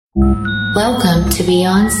Welcome to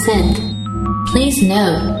Beyond Synth. Please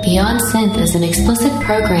note, Beyond Synth is an explicit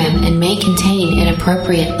program and may contain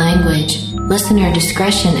inappropriate language. Listener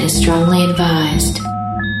discretion is strongly advised.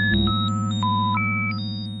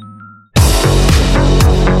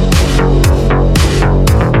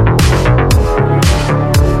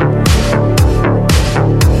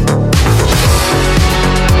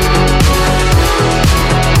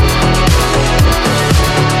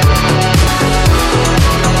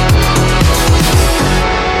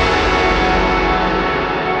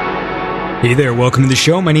 Hey there, welcome to the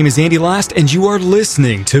show. My name is Andy Last, and you are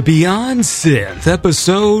listening to Beyond Synth,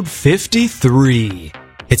 episode 53.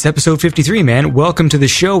 It's episode 53, man. Welcome to the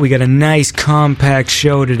show. We got a nice, compact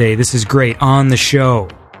show today. This is great. On the show,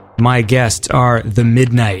 my guests are The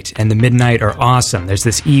Midnight, and The Midnight are awesome. There's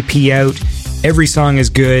this EP out. Every song is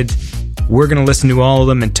good. We're going to listen to all of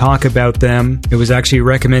them and talk about them. It was actually a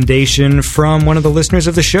recommendation from one of the listeners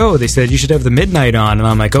of the show. They said, you should have The Midnight on. And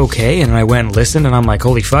I'm like, okay. And I went and listened, and I'm like,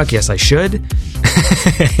 holy fuck, yes, I should.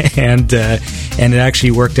 and it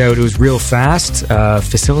actually worked out. It was real fast,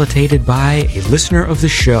 facilitated by a listener of the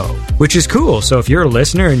show, which is cool. So if you're a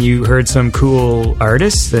listener and you heard some cool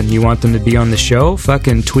artists and you want them to be on the show,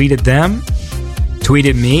 fucking tweet at them. Tweet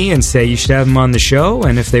at me and say you should have them on the show,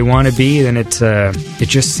 and if they want to be, then it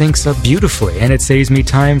just syncs up beautifully, and it saves me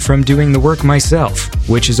time from doing the work myself,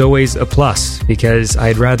 which is always a plus, because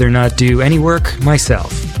I'd rather not do any work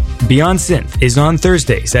myself. Beyond Synth is on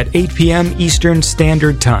Thursdays at 8 p.m. Eastern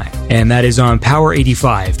Standard Time, and that is on Power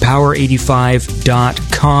 85,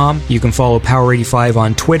 power85.com. You can follow Power 85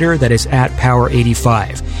 on Twitter, that is at Power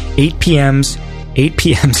 85.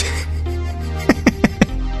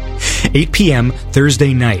 8 p.m.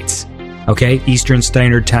 Thursday nights. Okay? Eastern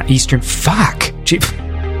Standard Time. Fuck!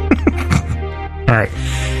 Alright.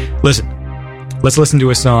 Listen. Let's listen to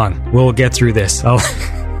a song. We'll get through this. Yeah,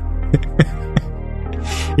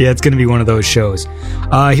 it's gonna be one of those shows.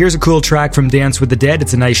 Here's a cool track from Dance with the Dead.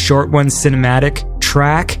 It's a nice short one, cinematic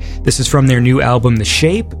track. This is from their new album, The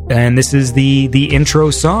Shape, and this is the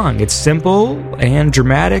intro song. It's simple and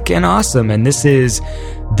dramatic and awesome, and this is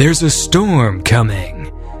There's a Storm Coming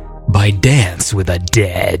by Dance with the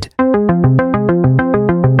Dead.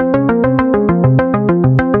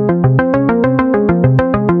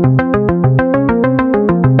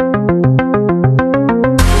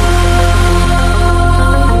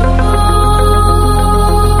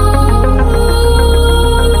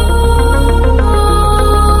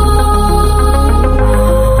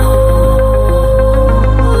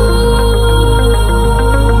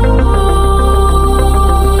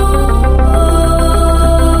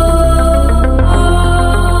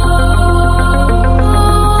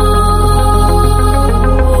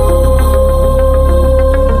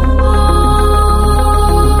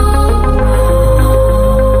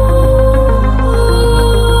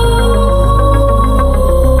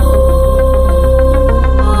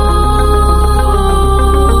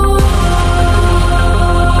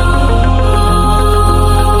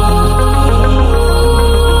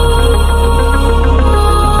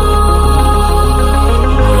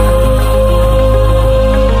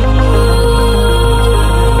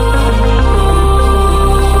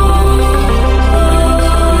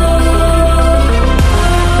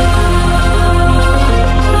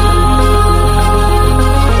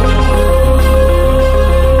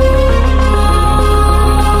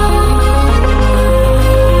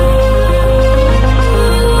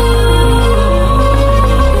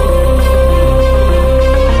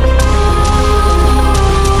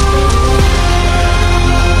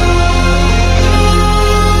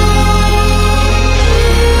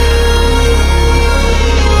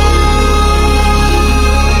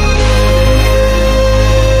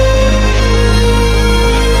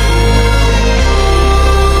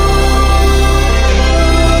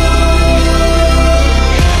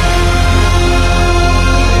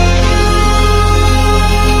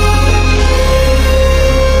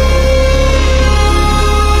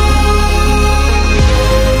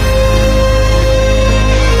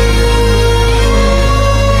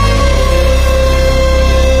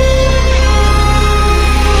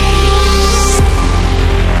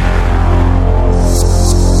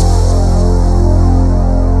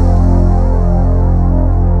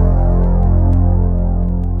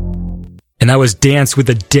 That was Dance with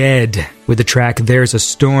the Dead with the track There's a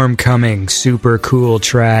Storm Coming. Super cool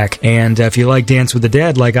track. And if you like Dance with the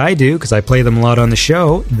Dead like I do, because I play them a lot on the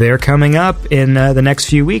show, they're coming up in the next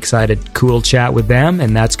few weeks. I had a cool chat with them,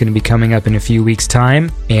 and that's going to be coming up in a few weeks'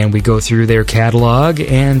 time. And we go through their catalog,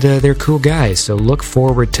 and they're cool guys, so look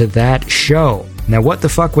forward to that show. Now, what the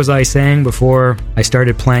fuck was I saying before I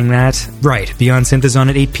started playing that? Right, Beyond Synth is on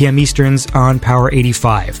at 8 p.m. Easterns on Power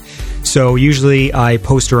 85. So usually I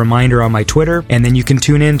post a reminder on my Twitter, and then you can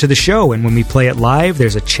tune in to the show. And when we play it live,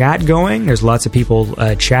 there's a chat going. There's lots of people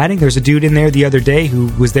chatting. There's a dude in there the other day who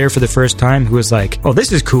was there for the first time who was like, oh,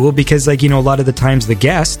 this is cool because, like, you know, a lot of the times the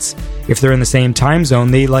guests, if they're in the same time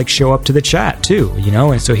zone, they, like, show up to the chat too, you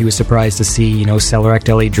know? And so he was surprised to see, you know, Cellarect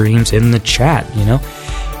LA Dreams in the chat, you know?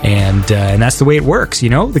 And that's the way it works, you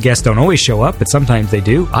know? The guests don't always show up, but sometimes they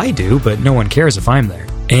do. I do, but no one cares if I'm there.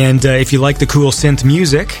 And if you like the cool synth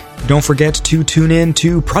music, don't forget to tune in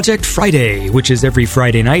to Project Friday, which is every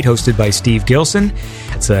Friday night, hosted by Steve Gilson.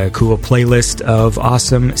 It's a cool playlist of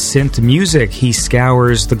awesome synth music. He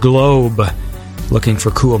scours the globe looking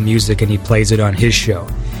for cool music, and he plays it on his show.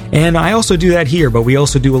 And I also do that here, but we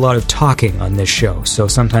also do a lot of talking on this show, so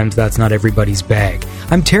sometimes that's not everybody's bag.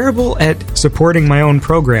 I'm terrible at supporting my own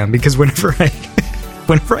program, because whenever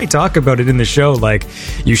I talk about it in the show, like,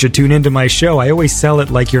 you should tune into my show, I always sell it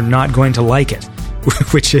like you're not going to like it,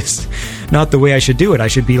 which is not the way I should do it. I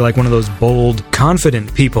should be like one of those bold,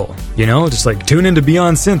 confident people, you know? Just like, tune into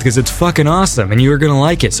Beyond Synth because it's fucking awesome and you're going to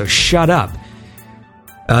like it, so shut up.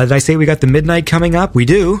 Did I say we got the midnight coming up? We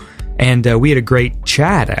do. And we had a great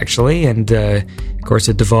chat, actually, and of course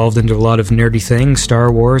it devolved into a lot of nerdy things,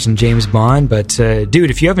 Star Wars and James Bond, but dude,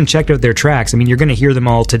 if you haven't checked out their tracks, I mean, you're going to hear them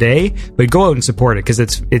all today, but go out and support it, because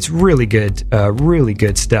it's really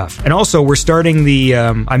good stuff. And also, we're starting the,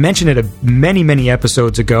 I mentioned it many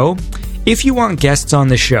episodes ago, if you want guests on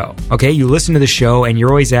the show, okay, you listen to the show and you're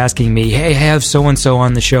always asking me, hey, have so-and-so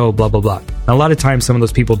on the show, blah, blah, blah. A lot of times some of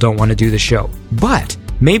those people don't want to do the show, but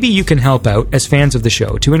maybe you can help out as fans of the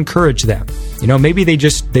show to encourage them. You know, maybe they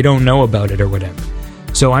don't know about it or whatever.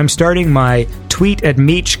 So I'm starting my Tweet at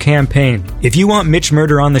Meech campaign. If you want Mitch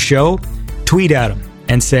Murder on the show, tweet at him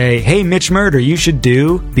and say, hey, Mitch Murder, you should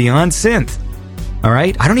do Beyond Synth. All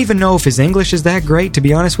right? I don't even know if his English is that great, to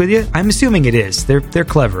be honest with you. I'm assuming it is. They're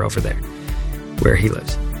clever over there, where he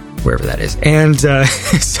lives, wherever that is. And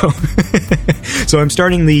so I'm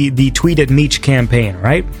starting the Tweet at Meech campaign,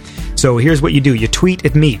 right? So here's what you do. You tweet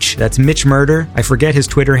at Meech. That's Mitch Murder. I forget his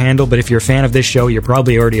Twitter handle, but if you're a fan of this show, you're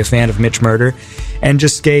probably already a fan of Mitch Murder. And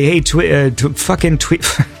just say, hey, fucking tweet...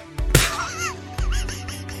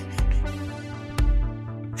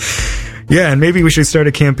 Yeah, and maybe we should start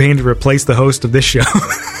a campaign to replace the host of this show.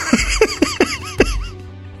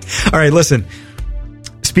 All right, listen.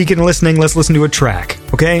 Speaking of listening, let's listen to a track,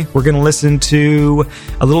 okay? We're going to listen to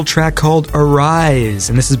a little track called Arise,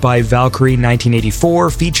 and this is by Valkyrie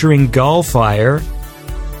 1984, featuring Gallfire.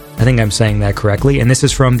 I think I'm saying that correctly, and this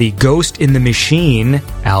is from the Ghost in the Machine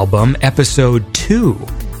album, Episode 2.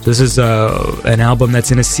 So this is an album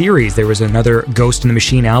that's in a series. There was another Ghost in the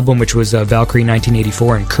Machine album, which was Valkyrie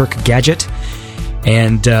 1984 and Kirk Gadget.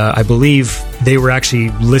 And I believe they were actually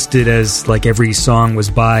listed as, like, every song was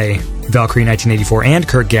by Valkyrie 1984 and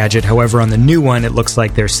Kirk Gadget. However, on the new one, it looks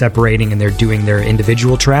like they're separating and they're doing their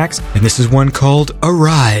individual tracks. And this is one called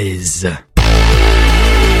Arise.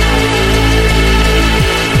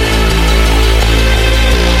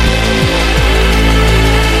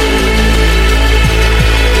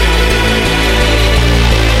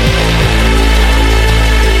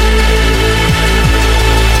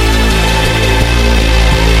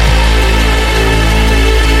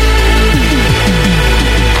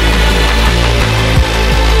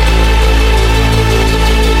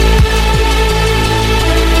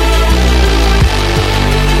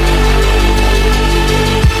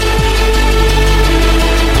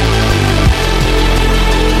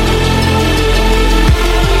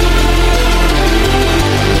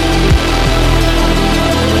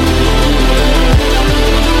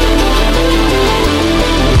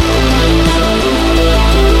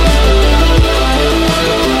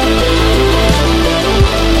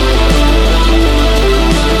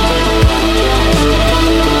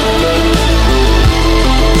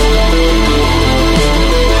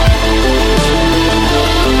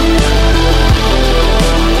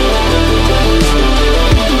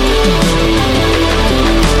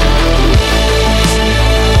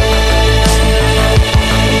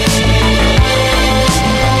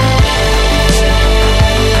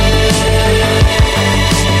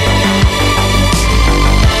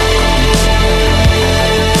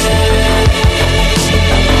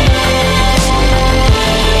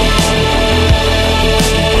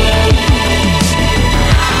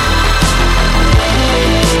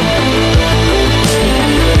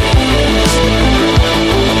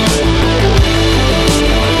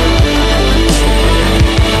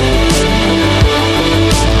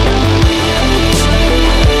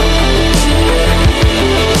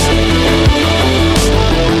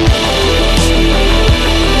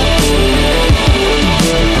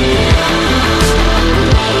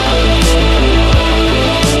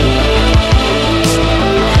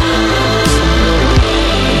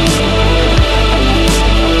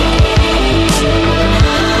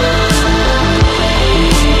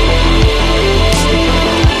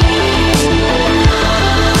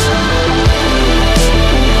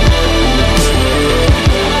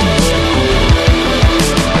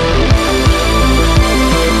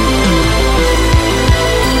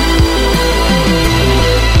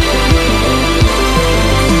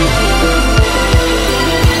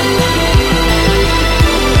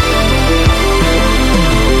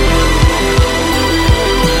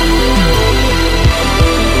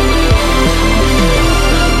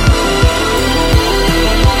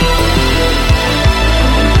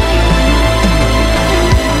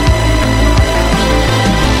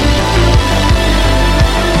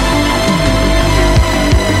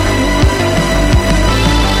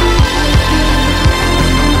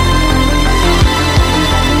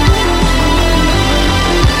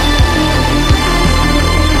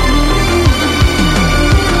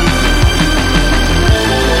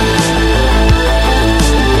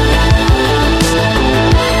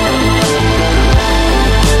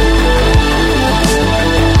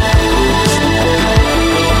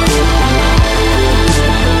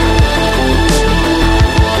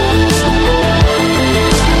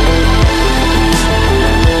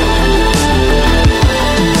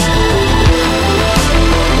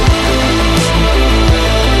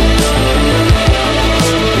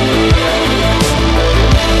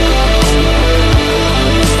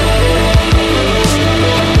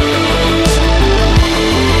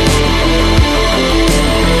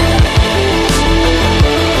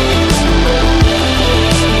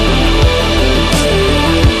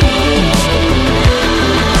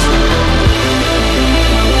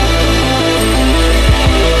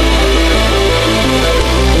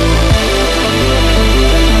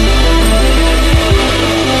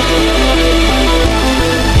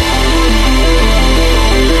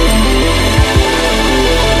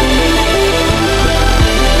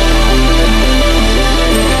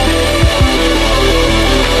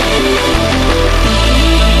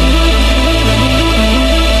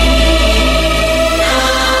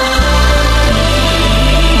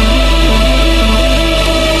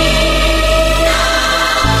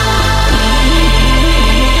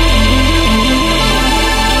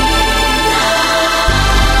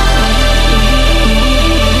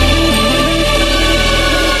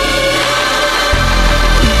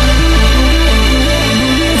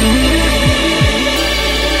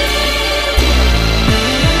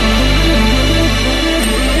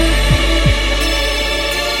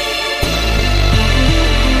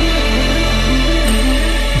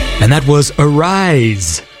 And that was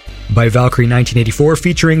Arise by Valkyrie 1984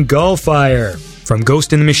 featuring Gullfire from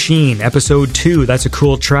Ghost in the Machine, Episode 2. That's a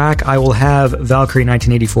cool track. I will have Valkyrie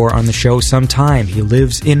 1984 on the show sometime. He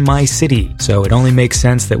lives in my city, so it only makes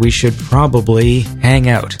sense that we should probably hang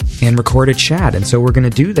out and record a chat, and so we're going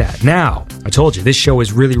to do that. Now, I told you, this show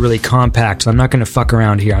is really, really compact, so I'm not going to fuck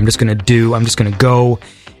around here. I'm just going to go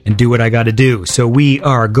and do what I got to do. So we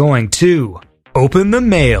are going to open the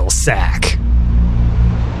mail sack.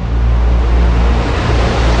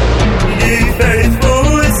 Faithful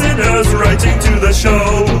listeners writing to the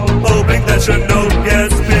show, hoping that your note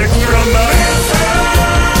gets picked from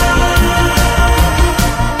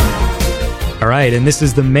us. All right, and this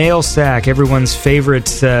is the mail sack, everyone's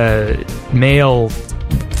favorite mail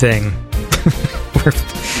thing, where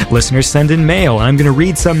listeners send in mail, and I'm going to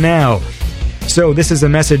read some now. So this is a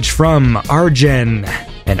message from Arjen,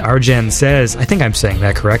 and Arjen says, I think I'm saying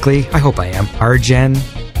that correctly. I hope I am. Arjen,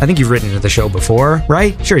 I think you've written to the show before,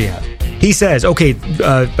 right? Sure you have. He says, okay,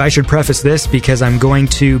 I should preface this because I'm going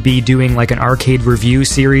to be doing like an arcade review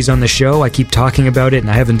series on the show. I keep talking about it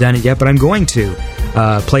and I haven't done it yet, but I'm going to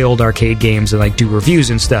play old arcade games and like do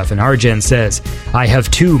reviews and stuff. And Arjen says, I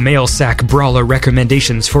have 2 mail sack brawler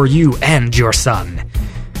recommendations for you and your son.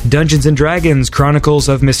 Dungeons & Dragons Chronicles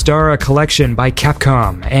of Mystara Collection by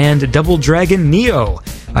Capcom and Double Dragon Neo.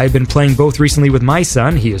 I've been playing both recently with my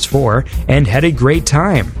son, he is 4, and had a great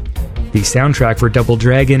time. The soundtrack for Double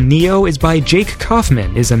Dragon Neo is by Jake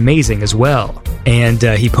Kaufman, is amazing as well. And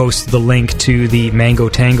he posts the link to the Mango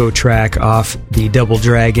Tango track off the Double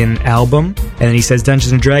Dragon album. And then he says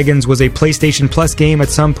Dungeons & Dragons was a PlayStation Plus game at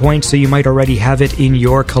some point, so you might already have it in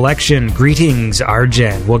your collection. Greetings,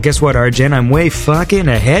 Arjen. Well, guess what, Arjen? I'm way fucking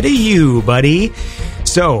ahead of you, buddy.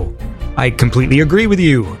 So, I completely agree with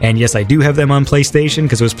you. And yes, I do have them on PlayStation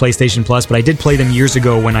because it was PlayStation Plus, but I did play them years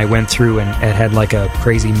ago when I went through and it had like a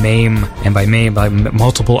crazy MAME, and by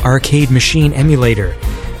multiple arcade machine emulator.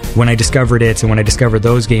 When I discovered it and when I discovered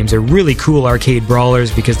those games, they're really cool arcade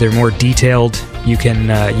brawlers because they're more detailed. You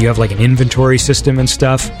have like an inventory system and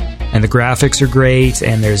stuff, and the graphics are great,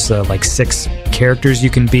 and there's like 6 characters you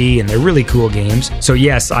can be, and they're really cool games. So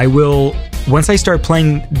yes, I will. Once I start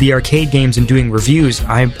playing the arcade games and doing reviews,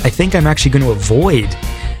 I think I'm actually going to avoid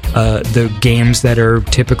the games that are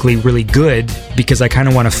typically really good because I kind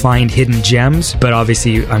of want to find hidden gems, but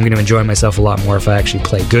obviously I'm going to enjoy myself a lot more if I actually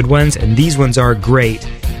play good ones, and these ones are great.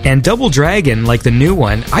 And Double Dragon, like the new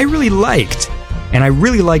one, I really liked. And I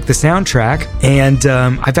really like the soundtrack, and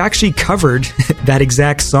I've actually covered that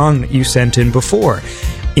exact song that you sent in before.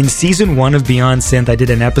 In Season 1 of Beyond Synth, I did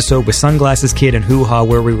an episode with Sunglasses Kid and Hoo Ha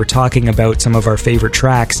where we were talking about some of our favorite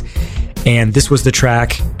tracks, and this was the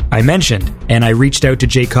track I mentioned. And I reached out to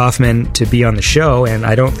Jake Kaufman to be on the show, and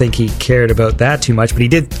I don't think he cared about that too much, but he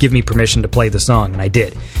did give me permission to play the song, and I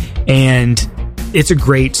did. And it's a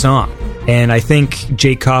great song. And I think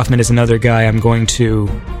Jake Kaufman is another guy I'm going to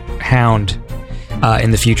hound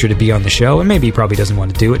in the future to be on the show, and maybe he probably doesn't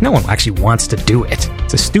want to do it. No one actually wants to do it.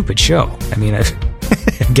 It's a stupid show. I mean,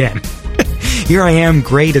 again, here I am,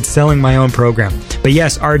 great at selling my own program. But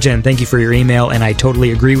yes, Arjen, thank you for your email, and I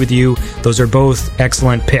totally agree with you. Those are both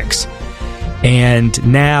excellent picks. And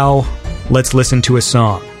now, let's listen to a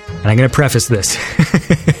song. And I'm going to preface this.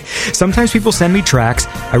 Sometimes people send me tracks.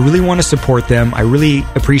 I really want to support them. I really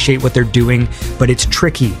appreciate what they're doing, but it's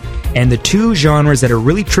tricky. And the 2 genres that are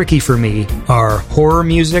really tricky for me are horror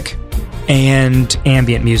music and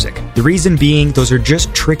ambient music. The reason being, those are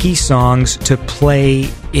just tricky songs to play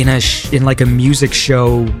in like a music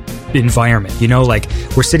show environment. You know, like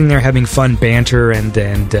we're sitting there having fun banter and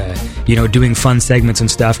doing fun segments and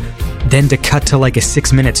stuff. Then to cut to like a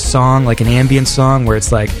 6-minute song, like an ambient song, where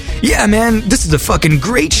it's like, yeah, man, this is a fucking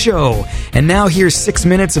great show. And now here's 6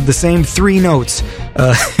 minutes of the same 3 notes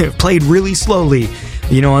played really slowly.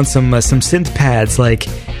 On some synth pads. Like,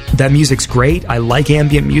 that music's great. I like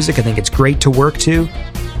ambient music. I think it's great to work to,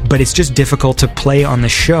 but it's just difficult to play on the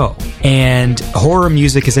show. And horror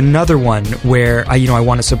music is another one where I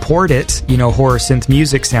want to support it, horror synth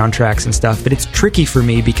music soundtracks and stuff, but it's tricky for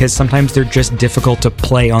me because sometimes they're just difficult to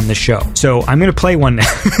play on the show. So I'm going to play one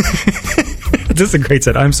now. This is a great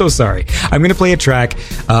set. I'm so sorry. I'm going to play a track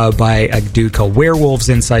by a dude called Werewolves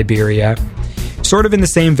in Siberia. Sort of in the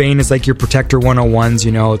same vein as like your Protector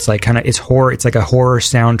 101s, it's like it's horror, it's like a horror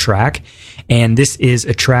soundtrack. And this is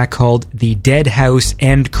a track called The Dead House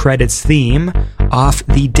End Credits Theme off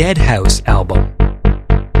the Dead House album.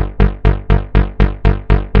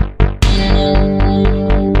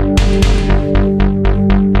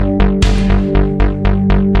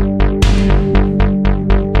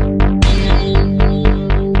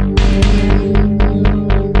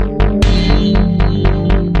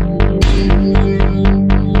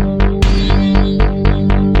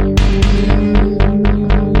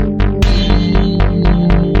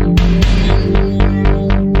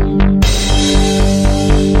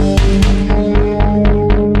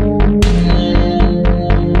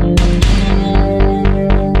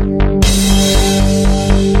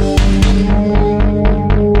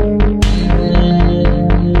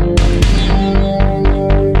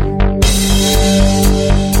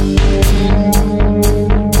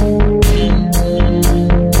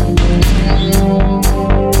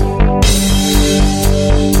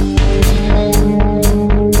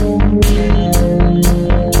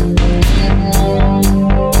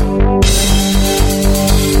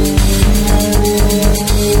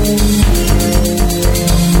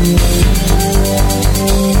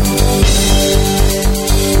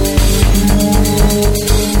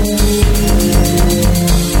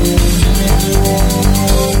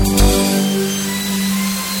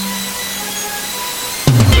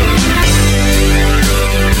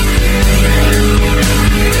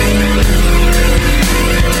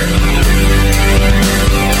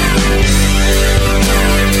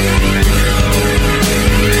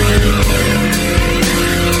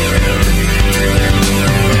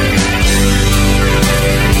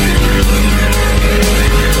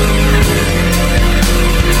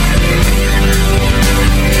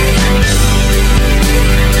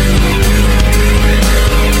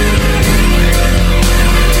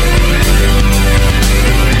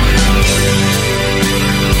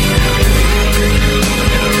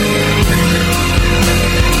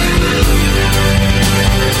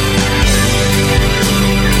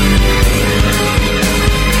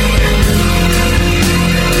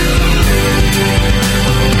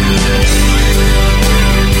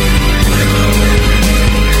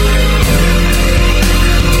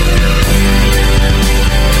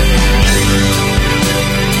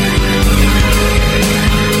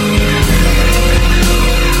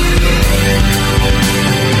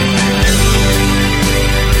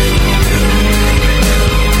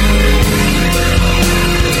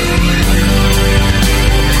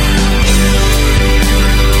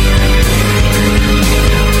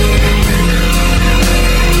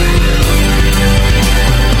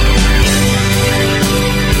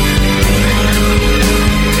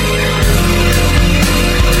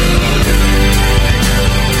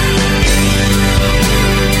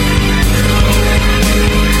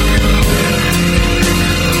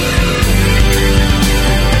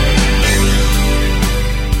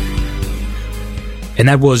 And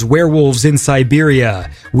that was Werewolves in Siberia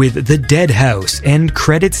with The Dead House and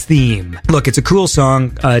credits theme. Look, it's a cool song.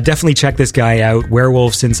 Definitely check this guy out,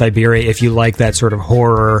 Werewolves in Siberia, if you like that sort of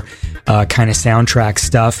horror kind of soundtrack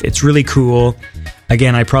stuff. It's really cool.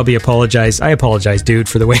 Again, I probably apologize. I apologize, dude,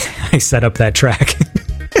 for the way I set up that track.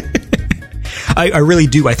 I really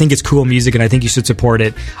do. I think it's cool music, and I think you should support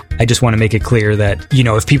it. I just want to make it clear that, you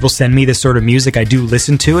know, if people send me this sort of music, I do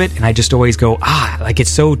listen to it, and I just always go, like, it's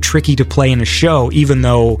so tricky to play in a show, even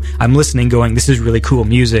though I'm listening going, this is really cool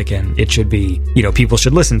music, and it should be, you know, people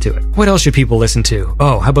should listen to it. What else should people listen to?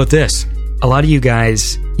 Oh, how about this? A lot of you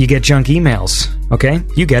guys, you get junk emails, okay?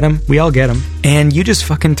 You get them. We all get them. And you just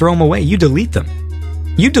fucking throw them away. You delete them.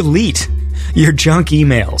 You delete your junk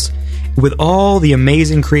emails. With all the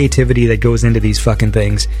amazing creativity that goes into these fucking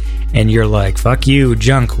things, and you're like, fuck you,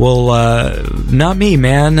 junk. Well, not me,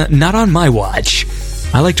 man. Not on my watch.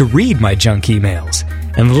 I like to read my junk emails.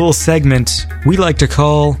 And the little segment we like to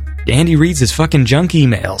call Andy Reads His Fucking Junk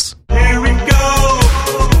Emails. Here we go.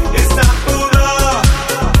 It's time for the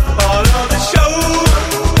part of the show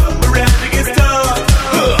where everything is done.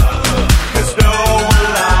 'Cause no one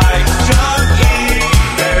likes junk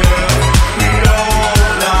emails. We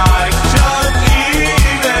don't like junk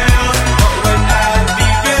emails. But when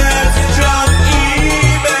Andy gets junk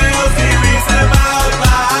emails, he reads them out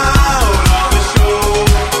loud on the show.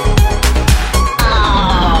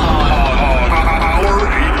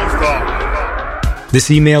 This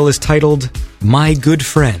email is titled, My Good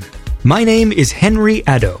Friend. My name is Henry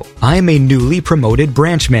Addo. I'm a newly promoted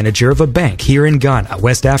branch manager of a bank here in Ghana,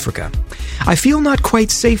 West Africa. I feel not quite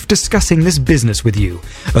safe discussing this business with you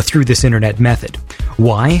through this internet method.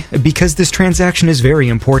 Why? Because this transaction is very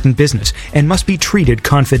important business and must be treated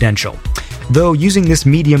confidential. Though using this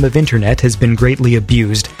medium of internet has been greatly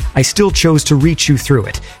abused, I still chose to reach you through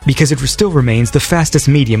it because it still remains the fastest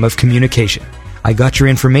medium of communication. I got your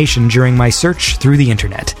information during my search through the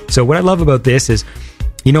internet. So what I love about this is,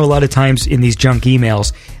 you know, a lot of times in these junk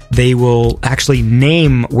emails, they will actually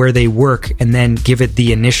name where they work and then give it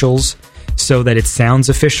the initials so that it sounds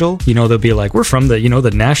official. You know, they'll be like, we're from the, you know, the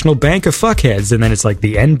National Bank of Fuckheads, and then it's like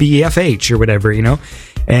the NBFH or whatever, you know.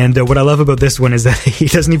 And what I love about this one is that he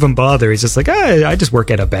doesn't even bother. He's just like, I just work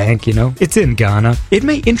at a bank, you know. It's in Ghana. It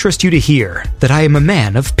may interest you to hear that I am a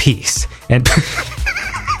man of peace. And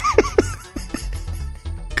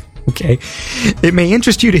okay. It may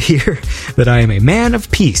interest you to hear that I am a man of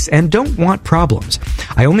peace and don't want problems.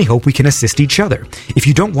 I only hope we can assist each other. If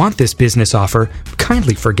you don't want this business offer,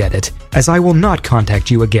 kindly forget it, as I will not contact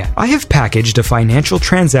you again. I have packaged a financial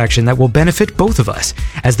transaction that will benefit both of us.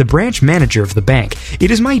 As the branch manager of the bank, it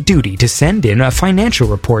is my duty to send in a financial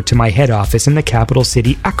report to my head office in the capital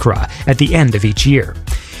city, Accra, at the end of each year.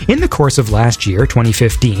 In the course of last year,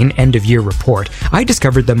 2015, end-of-year report, I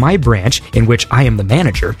discovered that my branch, in which I am the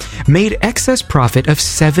manager, made excess profit of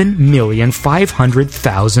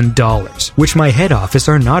 $7,500,000, which my head office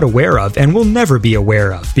are not aware of and will never be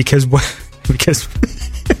aware of, because what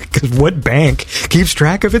bank keeps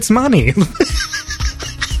track of its money?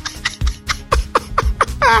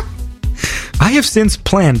 I have since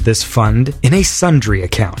planned this fund in a sundry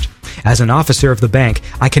account. As an officer of the bank,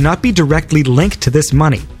 I cannot be directly linked to this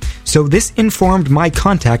money. So this informed my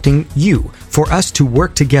contacting you for us to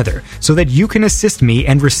work together so that you can assist me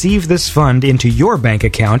and receive this fund into your bank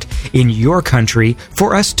account in your country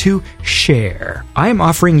for us to share. I am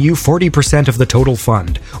offering you 40% of the total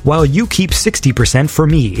fund, while you keep 60% for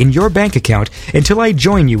me in your bank account until I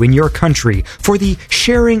join you in your country for the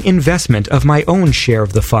sharing investment of my own share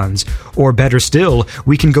of the funds. Or better still,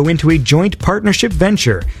 we can go into a joint partnership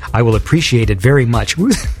venture. I will appreciate it very much.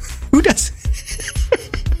 Who does...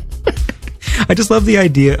 I just love the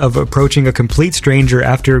idea of approaching a complete stranger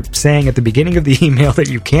after saying at the beginning of the email that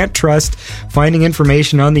you can't trust finding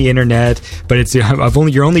information on the internet, but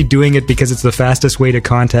you're only doing it because it's the fastest way to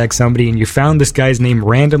contact somebody, and you found this guy's name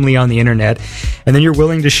randomly on the internet, and then you're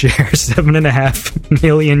willing to share $7.5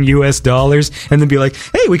 million US, and then be like,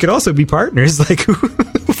 hey, we could also be partners. Like,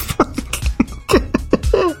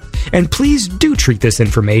 and please do treat this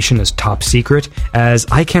information as top secret, as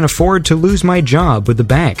I can afford to lose my job with the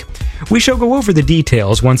bank. We shall go over the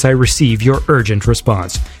details once I receive your urgent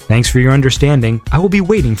response. Thanks for your understanding. I will be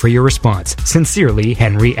waiting for your response. Sincerely,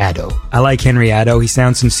 Henry Addo. I like Henry Addo. He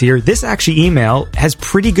sounds sincere. This actually email has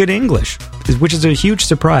pretty good English, which is a huge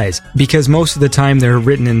surprise, because most of the time they're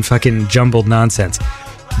written in fucking jumbled nonsense.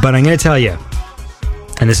 But I'm going to tell you,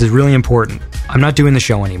 and this is really important, I'm not doing the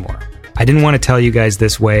show anymore. I didn't want to tell you guys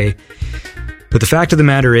this way, but the fact of the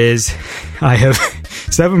matter is, I have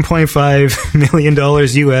 $7.5 million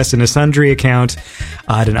US in a sundry account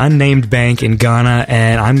at an unnamed bank in Ghana,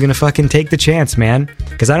 and I'm gonna fucking take the chance, man.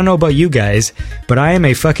 Because I don't know about you guys, but I am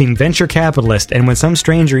a fucking venture capitalist, and when some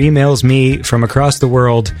stranger emails me from across the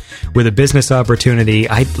world with a business opportunity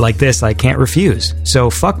like this, I can't refuse. So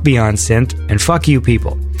fuck Beyond Synth, and fuck you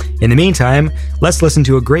people. In the meantime, let's listen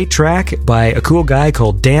to a great track by a cool guy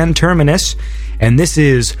called Dan Terminus, and this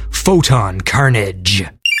is Photon Carnage.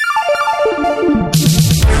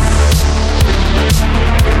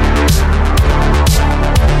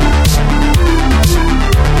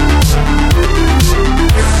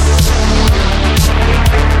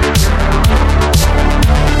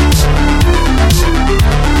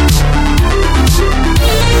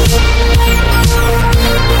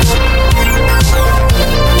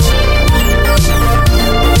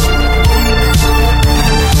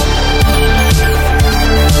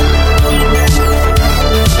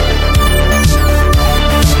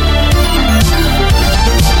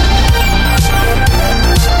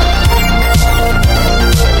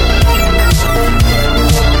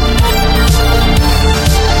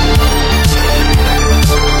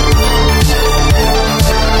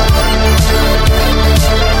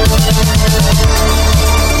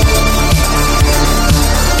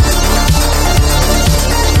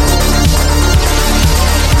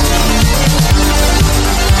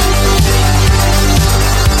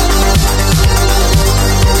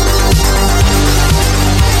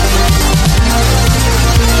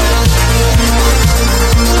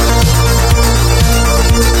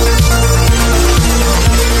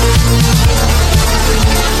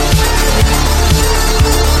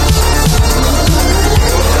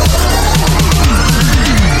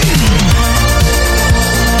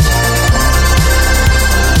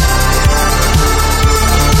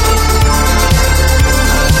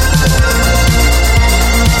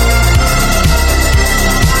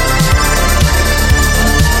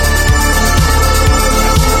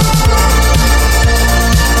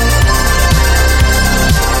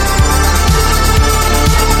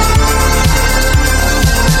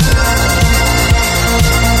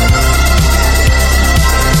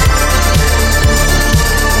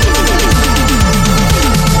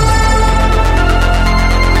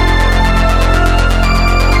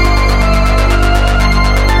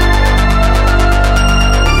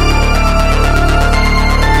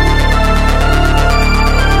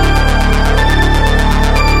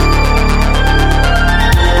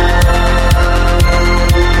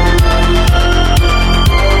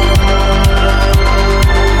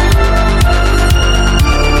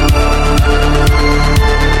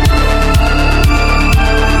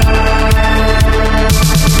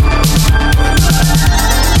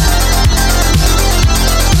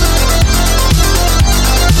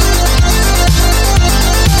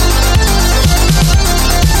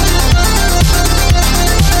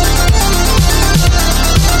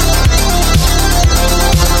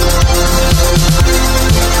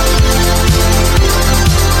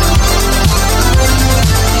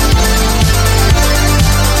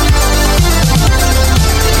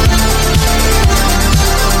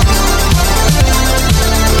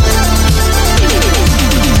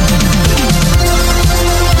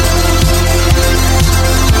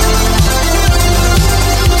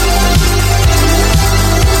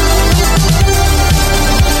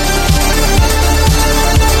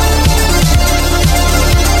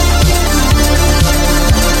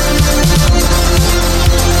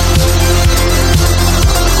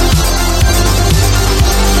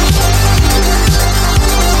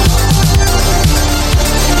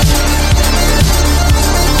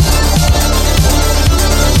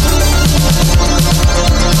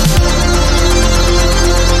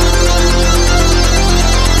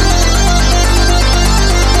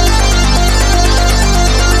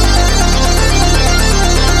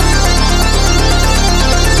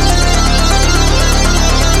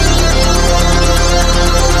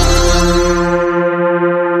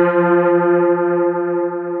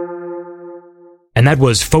 And that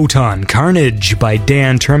was Photon Carnage by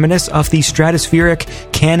Dan Terminus off the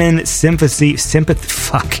Stratospheric Canon Symphony... the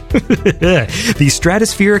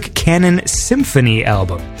Stratospheric Canon Symphony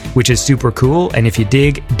album, which is super cool. And if you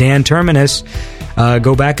dig Dan Terminus,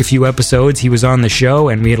 go back a few episodes. He was on the show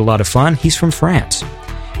and we had a lot of fun. He's from France.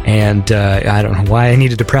 And I don't know why I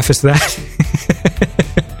needed to preface that.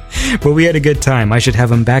 But we had a good time. I should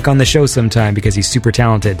have him back on the show sometime because he's super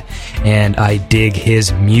talented and I dig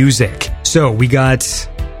his music. So we got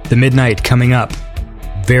The Midnight coming up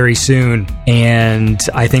very soon, and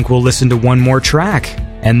I think we'll listen to one more track.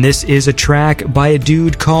 And this is a track by a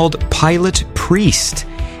dude called Pilot Priest.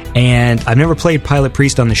 And I've never played Pilot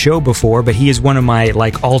Priest on the show before, but he is one of my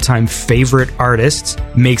like all-time favorite artists,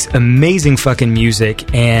 makes amazing fucking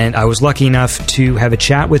music, and I was lucky enough to have a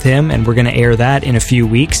chat with him, and we're going to air that in a few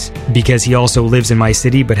weeks because he also lives in my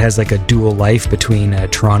city but has like a dual life between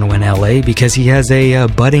Toronto and LA because he has a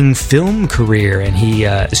budding film career, and he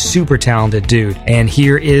is a super talented dude. And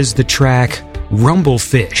here is the track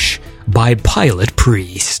Rumblefish by Pilot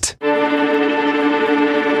Priest.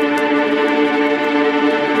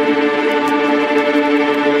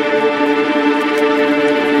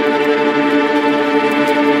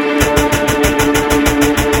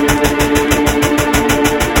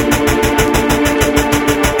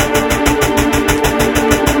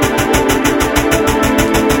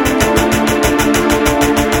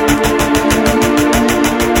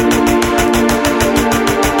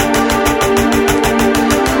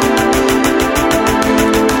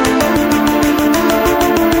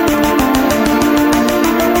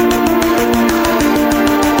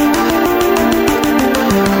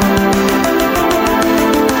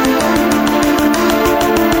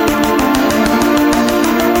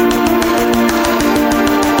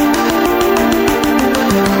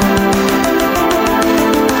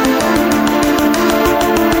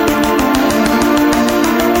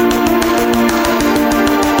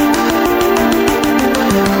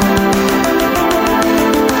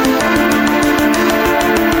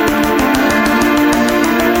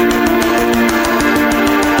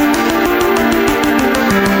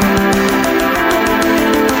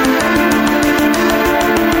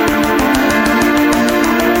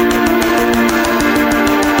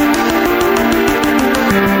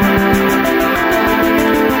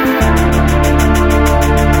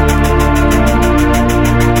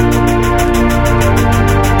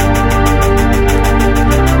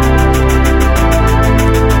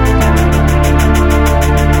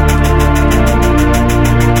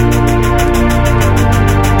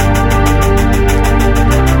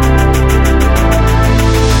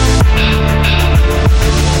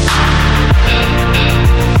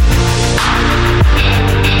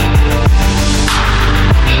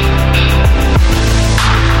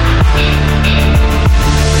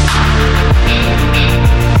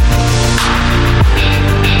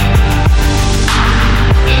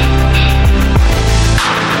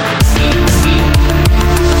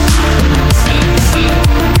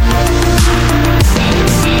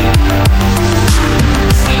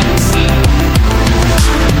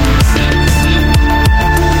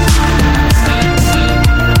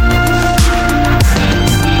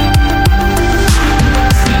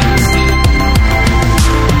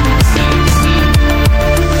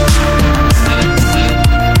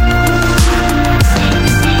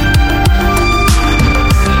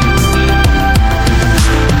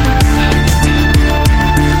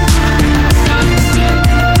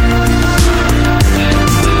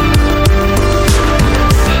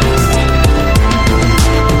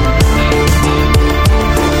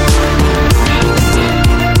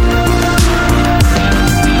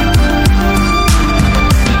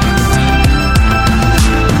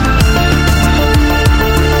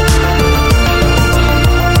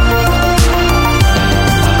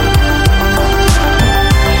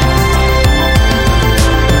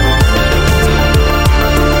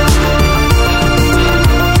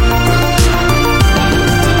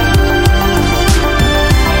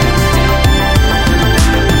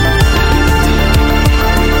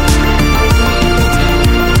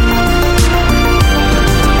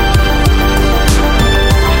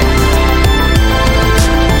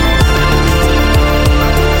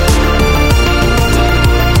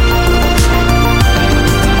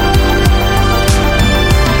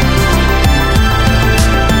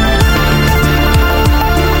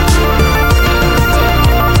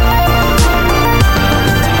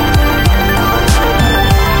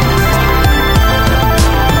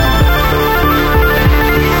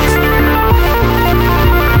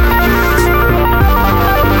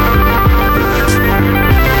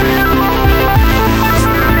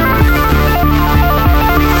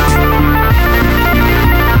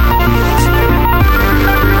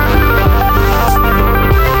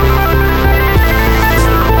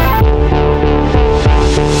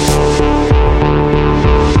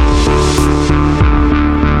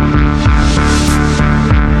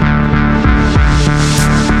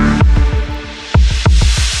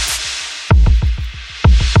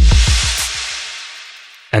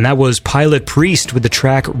 And that was Pilot Priest with the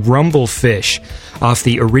track Rumblefish off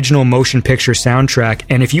the original motion picture soundtrack.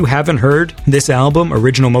 And if you haven't heard this album,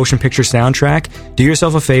 original motion picture soundtrack, do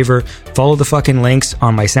yourself a favor, follow the fucking links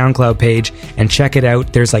on my SoundCloud page and check it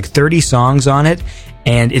out. There's like 30 songs on it,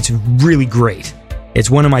 and it's really great. It's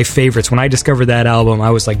one of my favorites. When I discovered that album,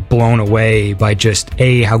 I was like blown away by just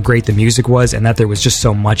how great the music was and that there was just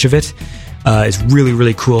so much of it. It's really,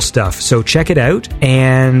 really cool stuff. So check it out.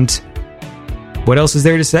 And what else is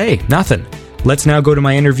there to say? Nothing. Let's now go to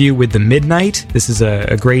my interview with The Midnight. This is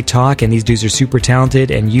a great talk, and these dudes are super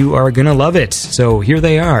talented, and you are gonna love it. So here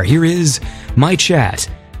they are. Here is my chat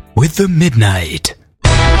with The Midnight.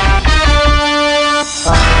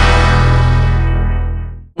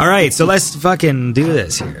 All right, so let's fucking do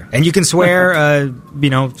this here. And you can swear,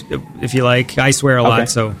 if you like. I swear a lot,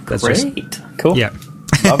 so that's great. Just... Cool. Yeah.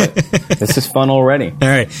 Love it. This is fun already. All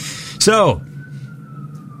right. So,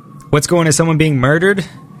 what's going on? Is someone being murdered?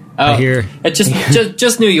 I hear. It's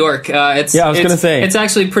just New York. I was going to say. It's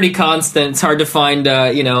actually pretty constant. It's hard to find,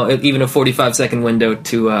 even a 45-second window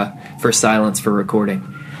for silence for recording.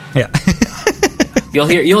 Yeah.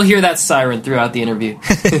 You'll hear that siren throughout the interview.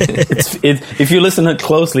 If you listen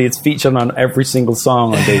closely, it's featured on every single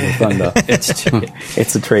song on Days of Thunder.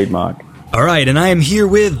 It's a trademark. All right, and I am here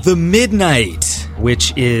with The Midnight,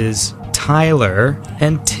 which is Tyler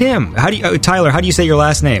and Tim. Tyler, how do you say your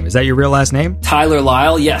last name? Is that your real last name? Tyler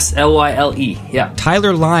Lyle, yes, Lyle. Yeah.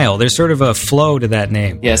 Tyler Lyle. There's sort of a flow to that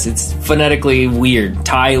name. Yes, it's phonetically weird.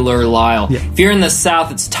 Tyler Lyle. Yeah. If you're in the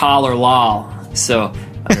South, it's Tyler Lyle. So,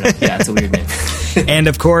 I don't know. Yeah, it's a weird name. And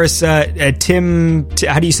of course, Tim,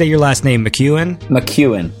 how do you say your last name? McEwen?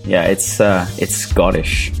 McEwen. Yeah, it's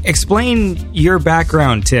Scottish. Explain your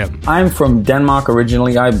background, Tim. I'm from Denmark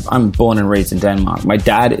originally. I'm born and raised in Denmark. My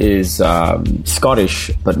dad is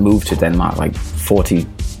Scottish, but moved to Denmark like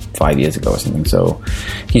 45 years ago or something. So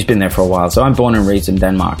he's been there for a while. So I'm born and raised in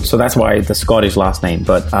Denmark. So that's why the Scottish last name.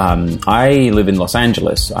 But I live in Los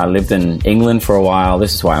Angeles. I lived in England for a while.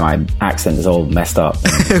 This is why my accent is all messed up.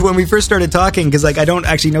 When we first started talking, because I don't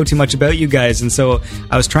actually know too much about you guys, and so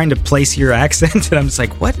I was trying to place your accent, and I'm just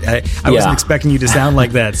like, what? I wasn't expecting you to sound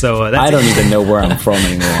like that. So I don't even know where I'm from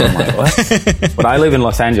anymore. I'm like, what? But I live in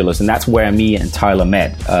Los Angeles, and that's where me and Tyler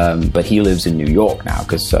met. But he lives in New York now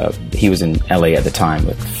because he was in LA at the time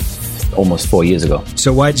almost 4 years ago.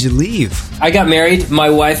 So why did you leave? I got married. My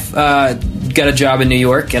wife got a job in New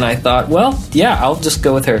York, and I thought, well, yeah, I'll just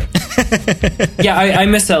go with her. Yeah, I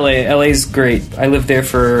miss LA. LA's great. I lived there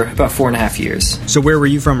for about 4.5 years. So where were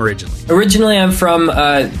you from originally? Originally, I'm from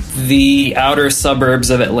the outer suburbs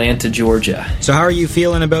of Atlanta, Georgia. So how are you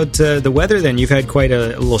feeling about the weather then? You've had quite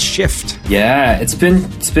a little shift. Yeah, it's been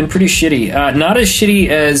pretty shitty. Not as shitty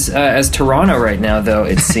as Toronto right now, though,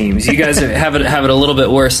 it seems. You guys have it a little bit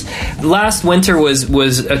worse. Last winter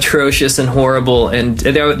was atrocious and horrible, and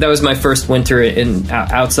that was my first winter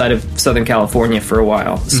outside of Southern California for a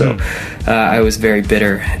while. So I was very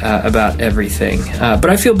bitter about everything. But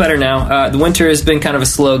I feel better now. The winter has been kind of a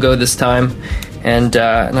slow go this time, and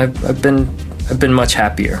I've been much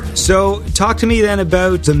happier. So talk to me then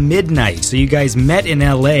about The Midnight. So you guys met in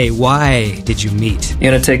LA. Why did you meet? You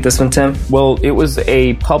want to take this one, Tim? Well, it was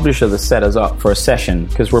a publisher that set us up for a session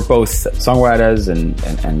because we're both songwriters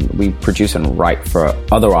and we produce and write for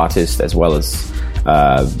other artists as well as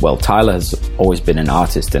Tyler has always been an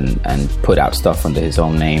artist and put out stuff under his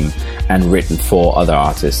own name and written for other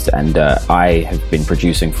artists, and I have been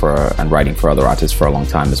producing for and writing for other artists for a long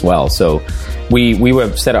time as well. So we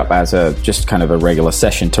were set up as just kind of a regular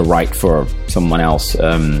session to write for someone else,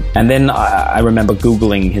 and then I remember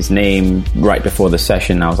Googling his name right before the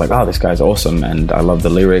session. I was like, oh, this guy's awesome, and I love the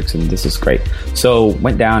lyrics, and this is great. So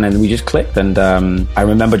went down and we just clicked, and I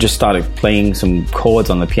remember just started playing some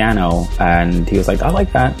chords on the piano, and he was like, I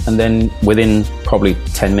like that. And then within probably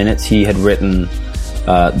 10 minutes, he had written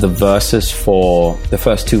the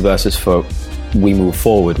first two verses for We Move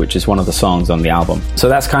Forward, which is one of the songs on the album. So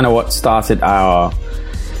that's kind of what started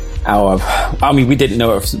we didn't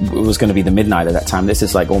know it was going to be The Midnight at that time. This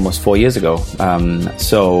is like almost 4 years ago.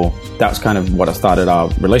 So that was kind of what started our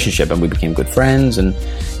relationship, and we became good friends. And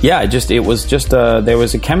yeah, there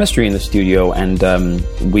was a chemistry in the studio, and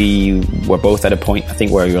we were both at a point, I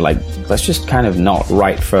think, where we were like, let's just kind of not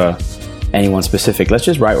write for anyone specific. Let's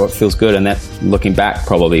just write what feels good. And that, looking back,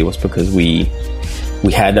 probably was because we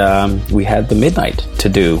had The Midnight to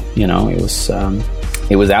do. You know, it was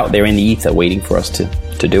out there in the ether waiting for us to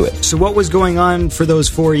do it. So what was going on for those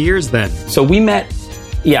 4 years then? So we met,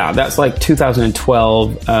 that's like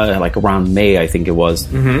 2012, like around May, I think it was.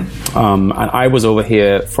 Mm-hmm. And I was over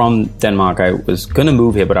here from Denmark. I was going to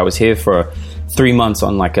move here, but I was here for 3 months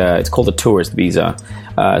on it's called a tourist visa.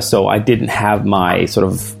 So I didn't have my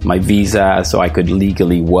visa so I could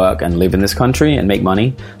legally work and live in this country and make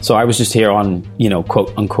money. So I was just here on,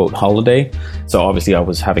 quote unquote holiday. So obviously I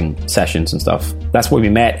was having sessions and stuff. That's where we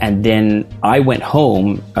met. And then I went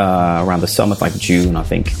home around the summer, like June, I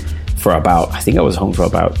think, for about, I think I was home for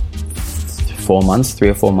about 4 months, 3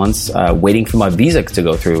 or 4 months, waiting for my visa to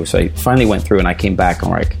go through. So I finally went through and I came back on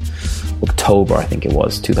like October, I think it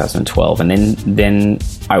was, 2012. And then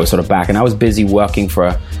I was sort of back and I was busy working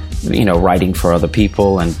for, writing for other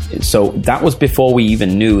people. And so that was before we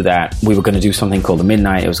even knew that we were going to do something called The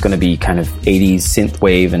Midnight. It was going to be kind of 80s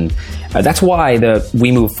synthwave. And that's why the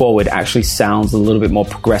We Move Forward actually sounds a little bit more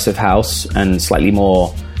progressive house and slightly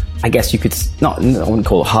more, I guess you could I wouldn't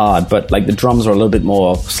call it hard, but like the drums are a little bit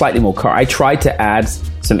more, slightly more I tried to add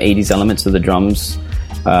some 80s elements to the drums,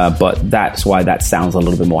 but that's why that sounds a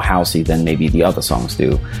little bit more housey than maybe the other songs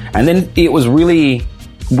do. And then it was really,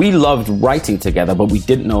 we loved writing together, but we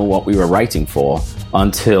didn't know what we were writing for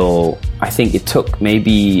until I think it took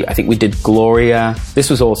I think we did Gloria.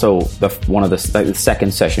 This was also the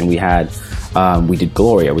second session we had. We did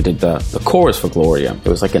Gloria. We did the chorus for Gloria. It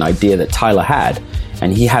was like an idea that Tyler had.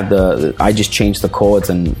 And he had I just changed the chords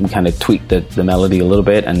and we kind of tweaked the melody a little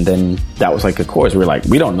bit. And then that was like a chorus. We were like,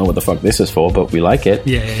 we don't know what the fuck this is for, but we like it.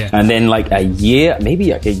 Yeah. And then like a year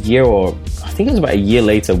or I think it was about a year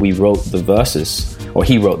later, we wrote the verses, or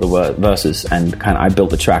he wrote the verses, and kind of I built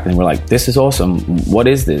the track and we're like, this is awesome. What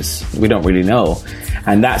is this? We don't really know.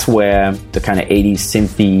 And that's where the kind of 80s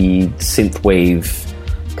synthwave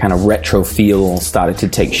kind of retro feel started to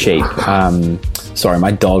take shape. Sorry,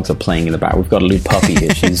 my dogs are playing in the back. We've got a little puppy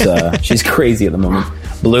here. She's crazy at the moment.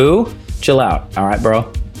 Blue, chill out. All right,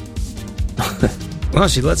 bro. Well,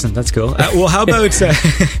 she listens. That's cool. Well, how about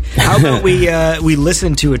we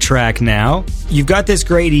listen to a track now? You've got this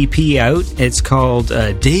great EP out. It's called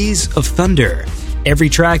Days of Thunder. Every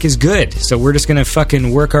track is good, so we're just gonna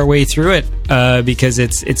fucking work our way through it because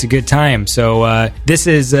it's a good time. So this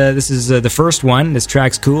is the first one. This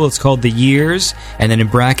track's cool. It's called The Years, and then in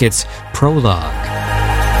brackets, Prologue.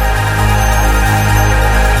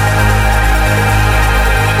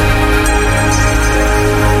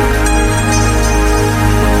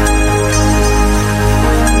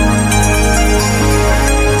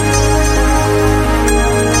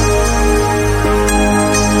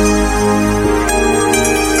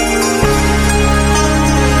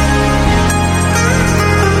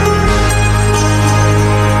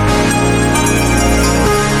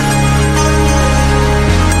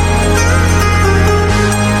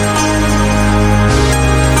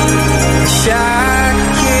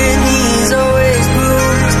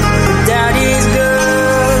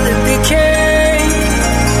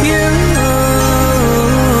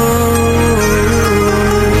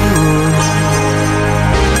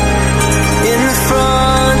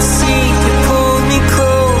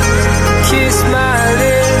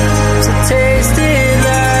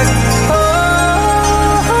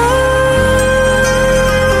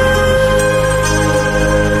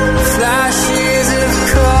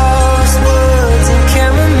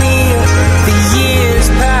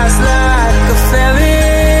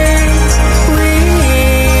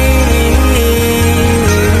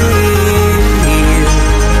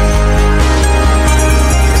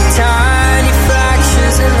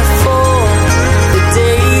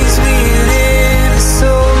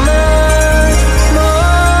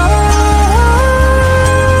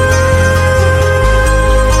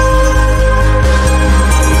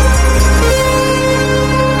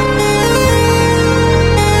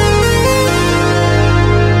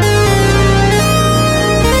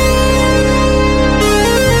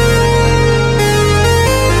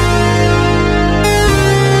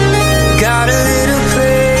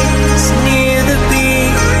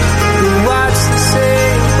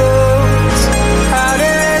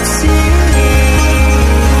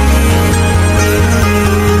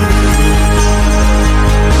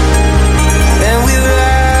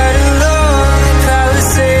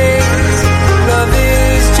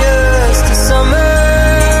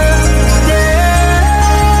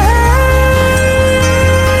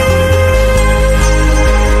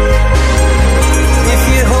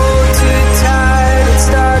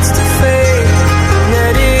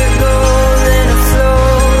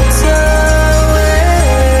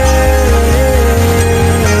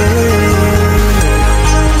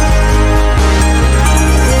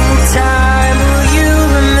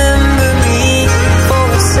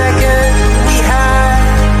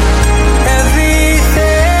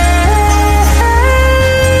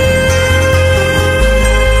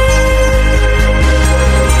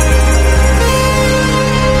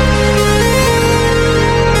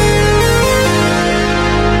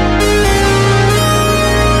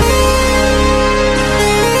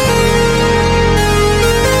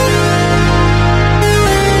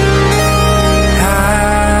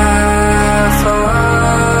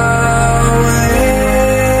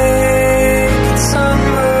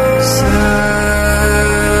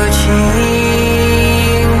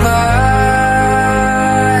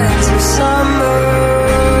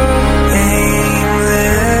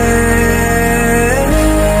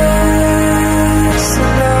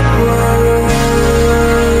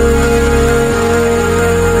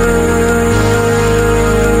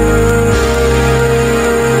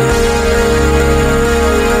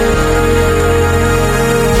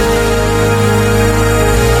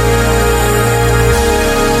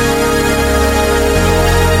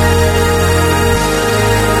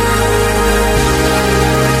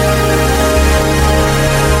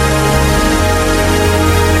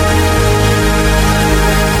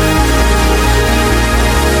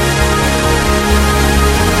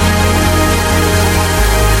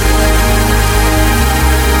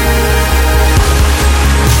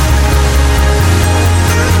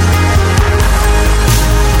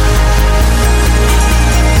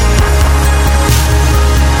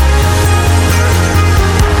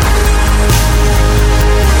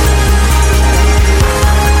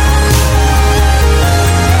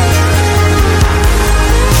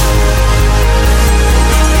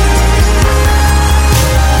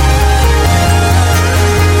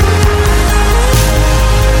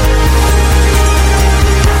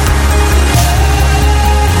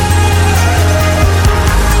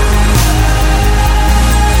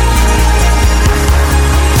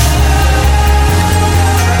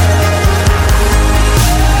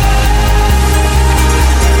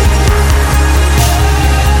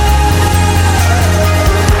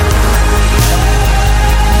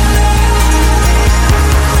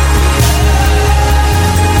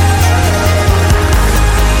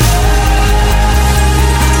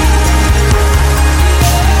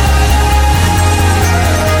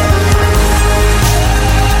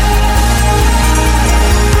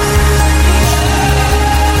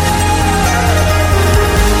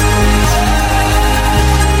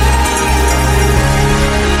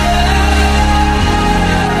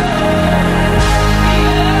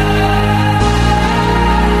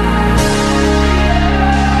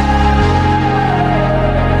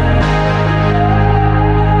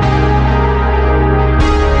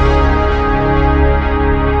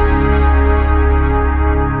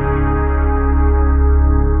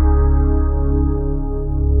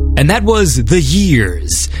 that was The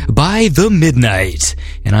Years by The Midnight.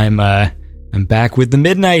 And I'm back with The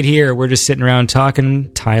Midnight here. We're just sitting around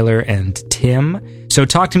talking, Tyler and Tim. So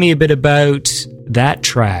talk to me a bit about that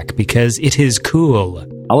track, because it is cool.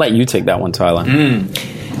 I'll let you take that one, Tyler.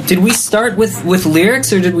 Did we start with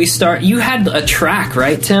lyrics, or did we start... You had a track,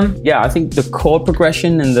 right, Tim? Yeah, I think the chord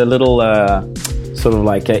progression and the little sort of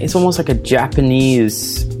like... it's almost like a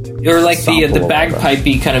Japanese... Or like the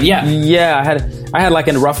bagpipey kind of... Yeah. Yeah, I had like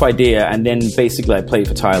a rough idea, and then basically I played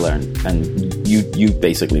for Tyler, and you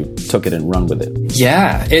basically took it and run with it.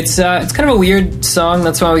 Yeah, it's kind of a weird song.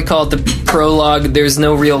 That's why we call it the prologue. There's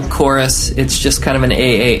no real chorus. It's just kind of an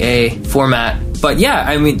AAA format. But yeah,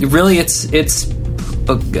 I mean, really, it's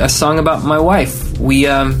a song about my wife. We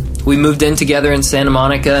moved in together in Santa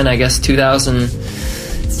Monica in, I guess,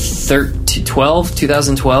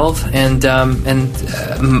 2012, and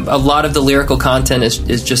a lot of the lyrical content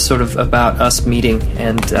is just sort of about us meeting,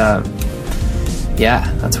 and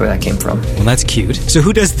yeah, that's where that came from. Well, that's cute. So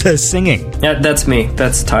who does the singing? Yeah, that's me.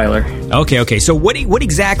 That's Tyler. Okay. So what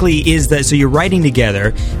exactly is that? So you're writing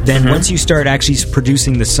together, then once you start actually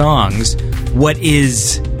producing the songs, what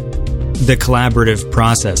is the collaborative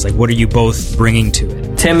process? Like, what are you both bringing to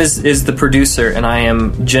it? Tim is the producer, and I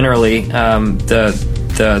am generally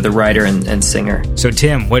the writer and singer. So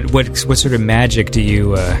Tim, what sort of magic do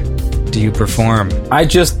you perform? I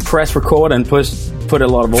just press record and put a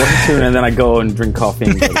lot of auto-tune, and then I go and drink coffee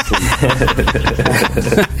and go to sleep.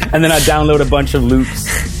 And then I download a bunch of loops.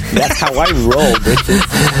 That's how I roll, bitches.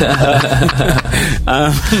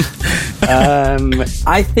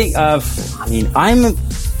 I think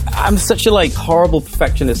I'm such a like horrible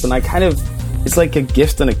perfectionist, and I kind of, it's like a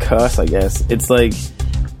gift and a curse, I guess. It's like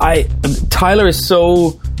Tyler is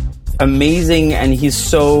so amazing, and he's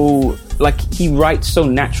so like, he writes so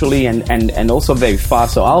naturally and also very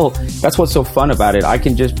fast. So that's what's so fun about it. I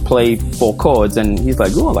can just play 4 chords, and he's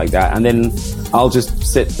like, oh, I like that, and then I'll just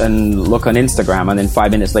sit and look on Instagram, and then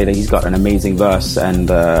 5 minutes later he's got an amazing verse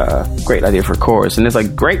and a great idea for a chorus, and it's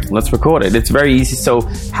like, great, let's record it. It's very easy. So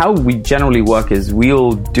how we generally work is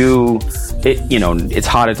we'll do it, it's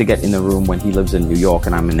harder to get in the room when he lives in New York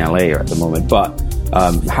and I'm in LA at the moment, but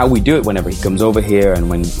how we do it whenever he comes over here, and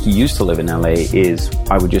when he used to live in LA, is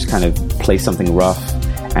I would just kind of play something rough,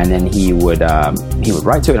 and then he would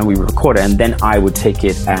write to it, and we would record it, and then I would take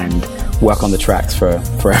it and work on the tracks for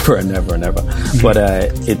forever and ever and ever. But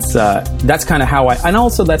it's that's kind of how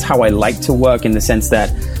that's how I like to work, in the sense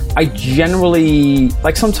that I generally,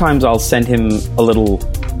 like, sometimes I'll send him a little,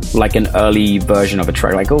 like, an early version of a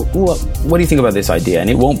track, like, oh, what do you think about this idea? And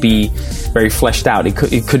it won't be very fleshed out. It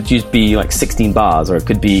could just be like 16 bars, or it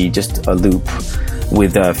could be just a loop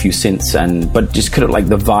with a few synths, but just kind of like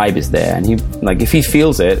the vibe is there, and he, like, if he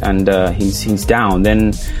feels it and he's down,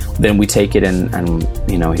 then we take it and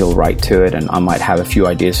he'll write to it, and I might have a few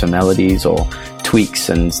ideas for melodies or tweaks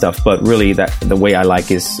and stuff, but really the way I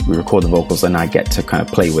like is we record the vocals and I get to kind of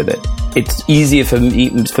play with it. It's easier for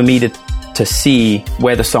me to see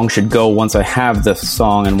where the song should go once I have the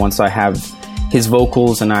song and once I have his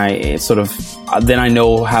vocals, and then I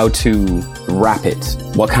know how to wrap it,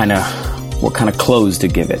 what kind of close to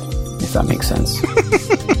give it, if that makes sense.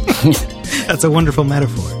 That's a wonderful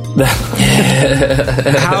metaphor.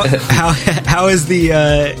 How is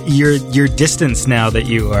your distance now that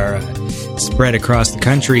you are spread across the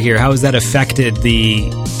country here? How has that affected the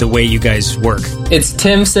way you guys work? It's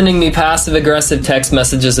Tim sending me passive-aggressive text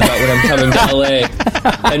messages about when I'm coming to LA,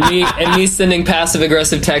 and me sending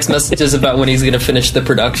passive-aggressive text messages about when he's going to finish the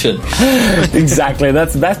production. Exactly.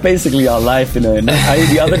 That's basically our life,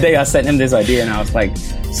 the other day I sent him this idea, and I was like,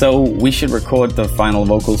 so we should record the final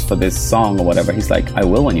vocals for this song or whatever. He's like, I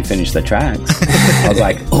will when you finish the tracks. I was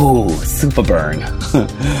like, oh, super burn.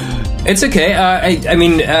 It's okay. I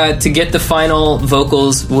mean, to get the final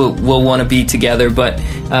vocals, we'll want to be together. But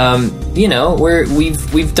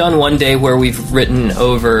we've done one day where we've written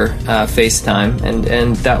over FaceTime,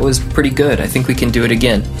 and that was pretty good. I think we can do it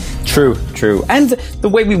again. True. And the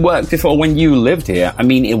way we worked before, when you lived here, I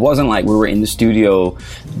mean, it wasn't like we were in the studio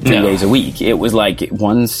 3 days a week. It was like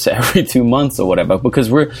once every 2 months or whatever, because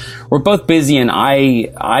we're both busy, and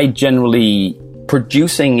I generally,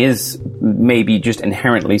 producing is maybe just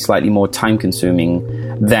inherently slightly more time consuming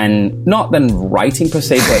than writing per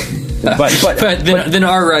se, but than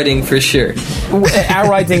our writing for sure. Our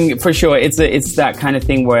writing for sure. It's that kind of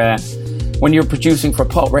thing where when you're producing for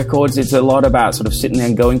pop records, it's a lot about sort of sitting there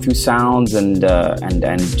and going through sounds and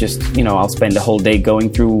just, you know, I'll spend a whole day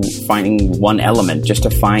going through finding one element just to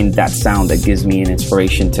find that sound that gives me an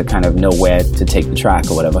inspiration to kind of know where to take the track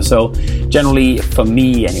or whatever. So generally, for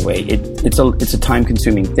me anyway, it's a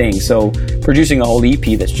time-consuming thing. So producing a whole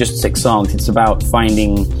EP that's just 6 songs, it's about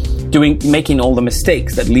making all the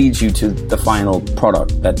mistakes that leads you to the final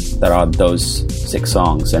product that are those 6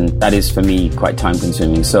 songs, and that is for me quite time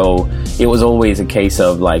consuming. So it was always a case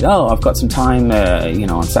of like, oh, I've got some time,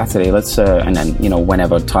 on Saturday, let's and then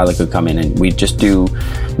whenever Tyler could come in, and we'd just do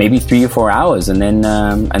maybe 3 or 4 hours, and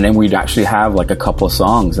then we'd actually have like a couple of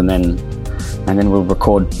songs, and then we'll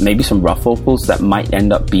record maybe some rough vocals that might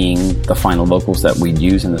end up being the final vocals that we'd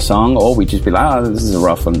use in the song, or we'd just be like, this is a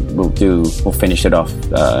rough, and we'll finish it off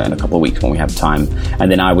in a couple of weeks when we have time, and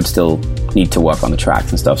then I would still need to work on the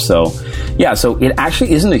tracks and stuff. So yeah, so it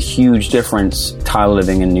actually isn't a huge difference, Tyler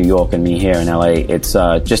living in New York and me here in LA. It's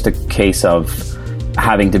just a case of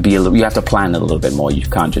having to you have to plan it a little bit more. You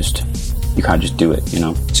can't just do it,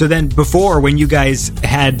 So then before, when you guys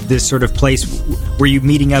had this sort of place, were you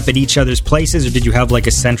meeting up at each other's places, or did you have like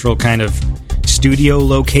a central kind of studio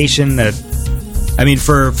location that, I mean,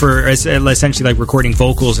 for essentially like recording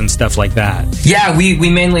vocals and stuff like that? Yeah, we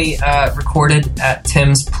mainly recorded at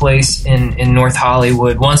Tim's place in North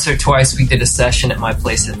Hollywood. Once or twice we did a session at my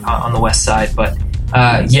place on the west side, but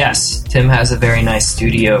yes, Tim has a very nice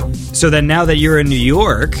studio. So then now that you're in New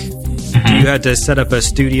York, you had to set up a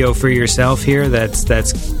studio for yourself here that's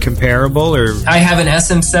comparable, or? I have an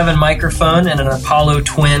SM7 microphone and an Apollo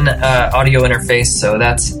Twin audio interface, so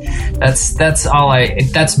that's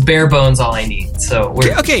bare bones all I need. So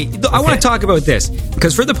okay. I want to talk about this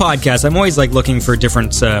because for the podcast, I'm always like looking for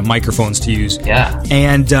different microphones to use. Yeah,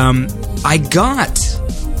 and I got.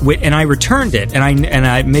 And I returned it, and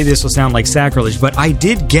I maybe this will sound like sacrilege, but I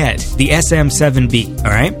did get the SM7B.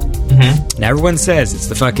 All right. Mm-hmm. And everyone says it's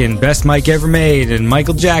the fucking best mic ever made, and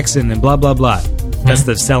Michael Jackson, and blah blah blah. Mm-hmm. That's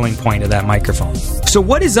the selling point of that microphone. So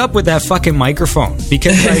what is up with that fucking microphone?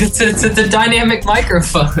 Because like, it's a dynamic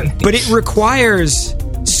microphone, but it requires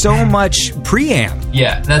so much preamp.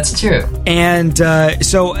 Yeah, that's true. And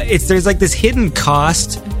so there's like this hidden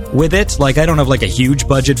cost with it. Like I don't have like a huge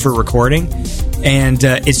budget for recording. And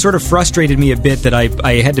it sort of frustrated me a bit that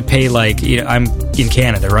I had to pay like, I'm in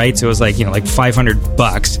Canada, right? So it was like, like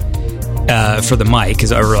 $500 for the mic,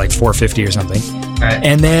 or like $450 or something. Right.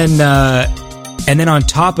 And then on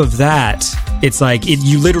top of that, it's like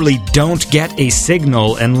you literally don't get a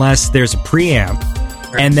signal unless there's a preamp.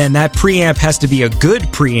 Right. And then that preamp has to be a good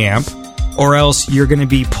preamp, or else you're going to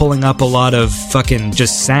be pulling up a lot of fucking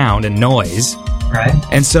just sound and noise. Right.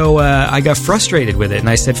 And so I got frustrated with it, and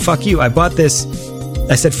I said, fuck you. I bought this.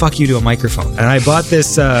 I said, fuck you to a microphone. And I bought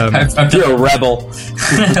this. You're a rebel.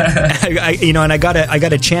 And I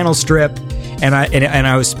got a channel strip, and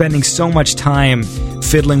I was spending so much time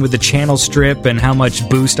fiddling with the channel strip and how much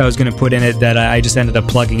boost I was going to put in it that I just ended up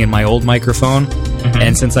plugging in my old microphone. Mm-hmm.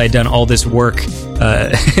 And since I had done all this work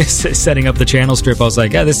setting up the channel strip, I was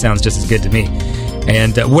like, this sounds just as good to me.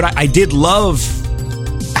 And what I did love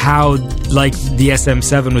how like the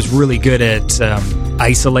SM7 was really good at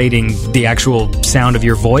isolating the actual sound of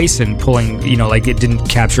your voice and pulling, like it didn't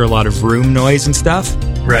capture a lot of room noise and stuff.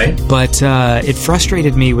 Right. But it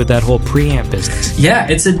frustrated me with that whole preamp business. Yeah,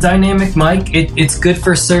 it's a dynamic mic. It's good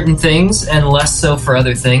for certain things and less so for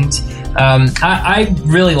other things. I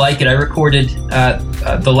really like it. I recorded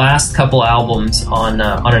the last couple albums on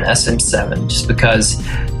an SM7 just because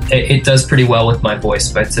it does pretty well with my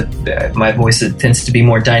voice, but my voice tends to be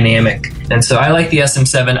more dynamic. And so I like the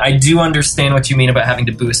SM7. I do understand what you mean about having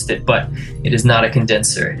to boost it, but it is not a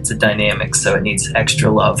condenser. It's a dynamic, so it needs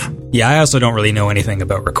extra love. Yeah, I also don't really know anything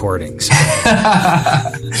about recordings.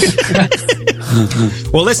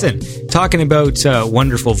 Well, listen, talking about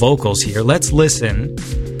wonderful vocals here, let's listen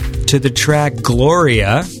to the track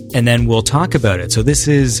Gloria, and then we'll talk about it. So this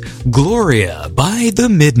is Gloria by The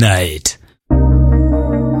Midnight.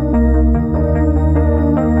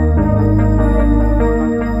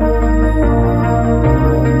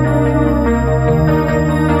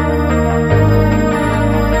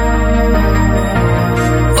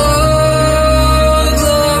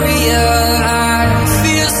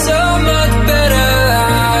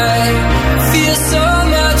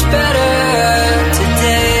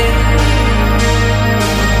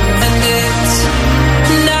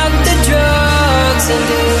 Not the drugs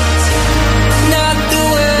and it's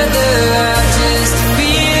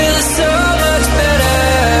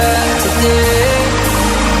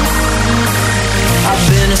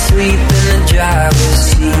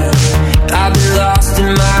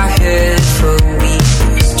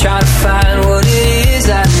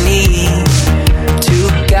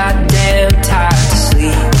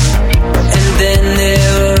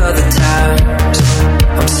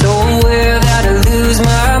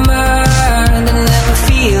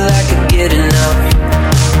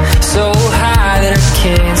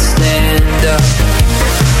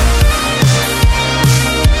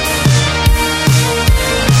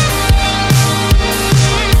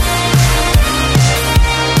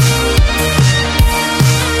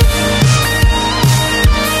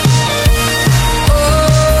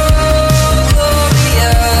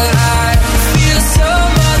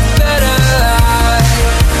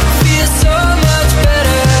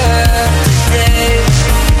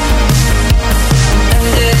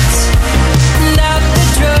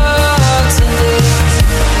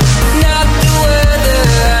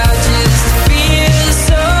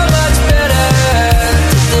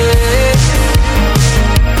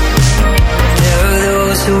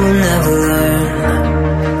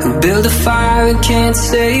build a fire and can't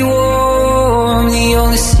stay warm. The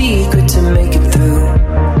only secret to make it through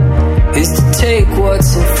is to take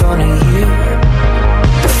what's in front of you.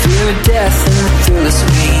 The fear of death and the thrill is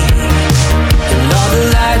sweet, and all the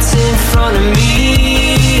lights in front of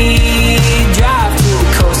me. Drive till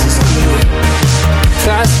the coast is clear,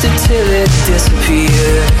 faster till it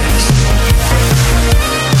disappears.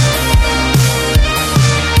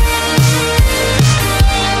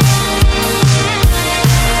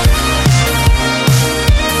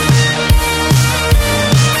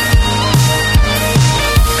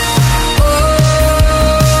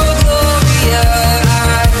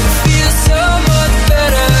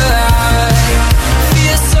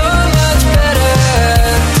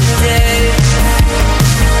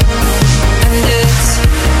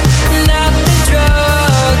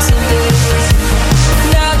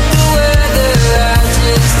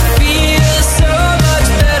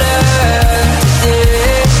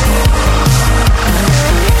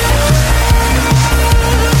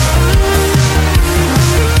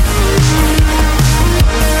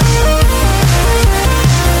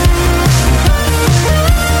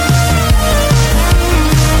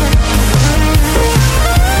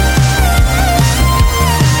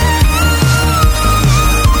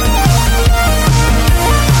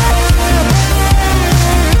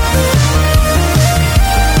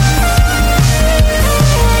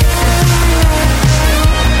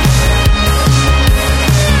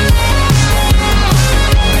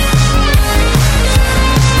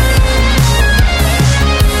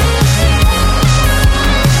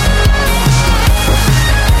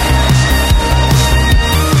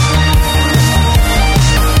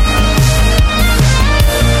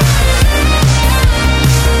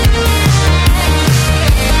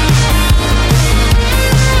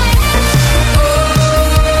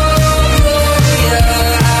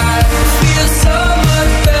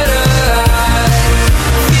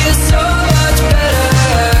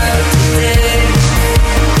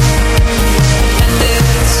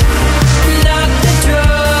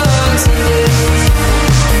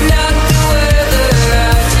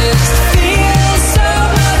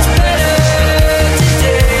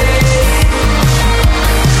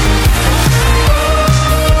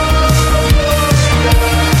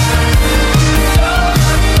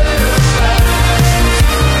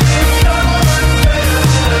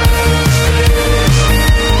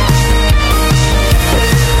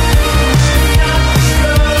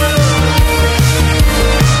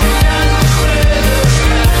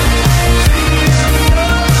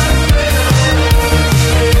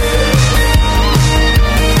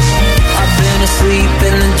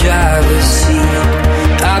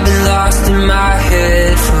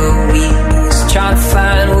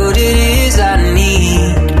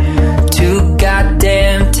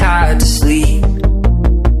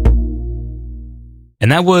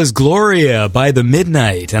 And that was Gloria by The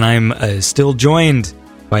Midnight, and I'm still joined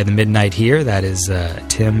by The Midnight here. That is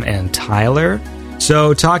Tim and Tyler.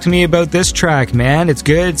 So talk to me about this track, man. It's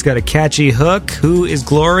good. It's got a catchy hook. Who is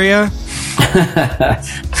Gloria?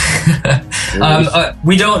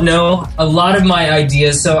 We don't know. A lot of my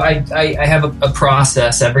ideas, so I have a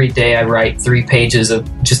process. Every day I write 3 pages of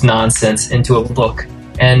just nonsense into a book.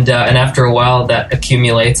 And after a while, that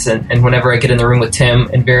accumulates. And whenever I get in the room with Tim,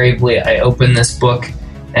 invariably I open this book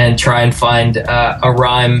and try and find a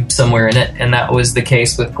rhyme somewhere in it. And that was the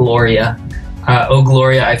case with Gloria. Oh,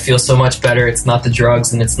 Gloria, I feel so much better. It's not the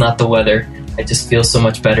drugs and it's not the weather. I just feel so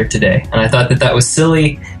much better today. And I thought that was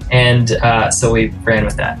silly. And so we ran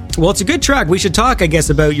with that. Well, it's a good track. We should talk, I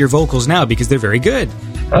guess, about your vocals now because they're very good.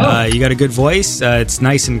 Oh. You got a good voice. It's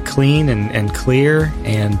nice and clean and clear.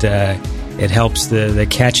 And it helps the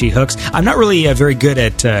catchy hooks. I'm not really very good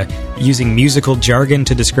at using musical jargon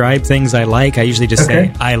to describe things I like. I usually just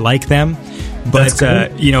say I like them. But,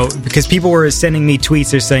 cool. Because people were sending me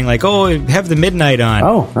tweets, they're saying like, oh, have The Midnight on.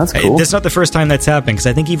 Oh, that's cool. That's not the first time that's happened, because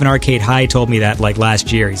I think even Arcade High told me that like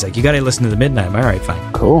last year. He's like, you got to listen to The Midnight. I'm all right,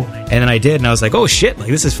 fine. Cool. And then I did, and I was like, oh shit, like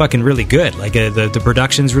this is fucking really good. Like the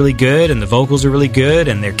production's really good, and the vocals are really good,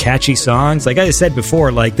 and they're catchy songs. Like I said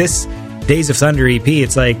before, like this Days of Thunder EP,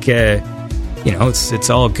 it's like... it's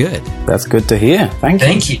all good. That's good to hear.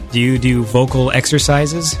 Thank you. Do you do vocal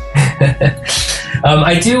exercises?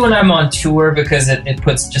 I do when I'm on tour because it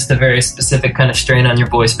puts just a very specific kind of strain on your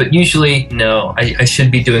voice. But usually, no. I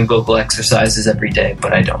should be doing vocal exercises every day,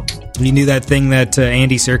 but I don't. You knew that thing that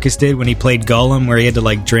Andy Serkis did when he played Gollum, where he had to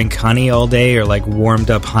like drink honey all day, or like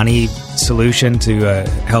warmed up honey solution to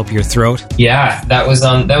help your throat? Yeah, that was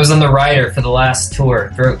on the rider for the last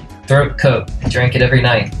tour. Throat coat. I drank it every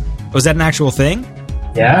night. Was that an actual thing?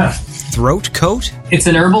 Yeah. throat coat? It's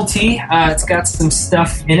an herbal tea. It's got some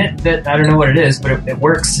stuff in it that I don't know what it is, but it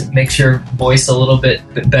works. It makes your voice a little bit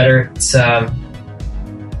better. It's I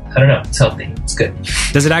don't know. It's healthy. It's good.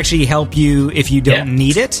 Does it actually help you if you don't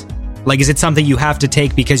need it? Like, is it something you have to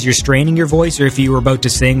take because you're straining your voice, or if you were about to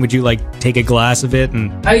sing, would you like take a glass of it?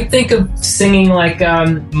 And I think of singing like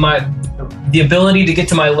the ability to get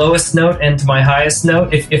to my lowest note and to my highest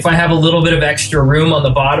note. If I have a little bit of extra room on the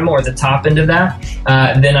bottom or the top end of that,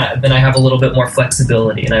 then I have a little bit more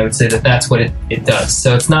flexibility, and I would say that that's what it does.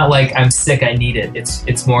 So it's not like I'm sick, I need it.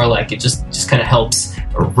 It's more like it just kind of helps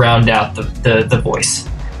round out the voice.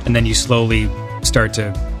 And then you slowly start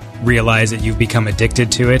to realize that you've become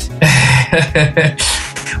addicted to it.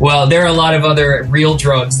 Well, there are a lot of other real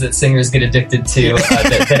drugs that singers get addicted to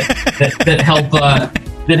that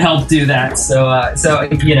help do that. So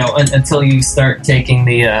you know, until you start taking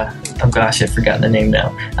the oh gosh, I've forgotten the name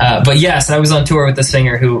now. But yes, I was on tour with a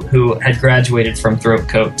singer who had graduated from throat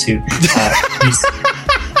coat to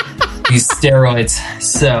these steroids.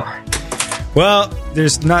 So. Well,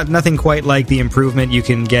 there's nothing quite like the improvement you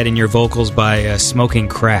can get in your vocals by smoking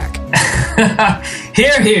crack.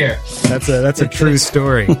 Hear, hear. That's a true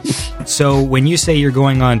story. So when you say you're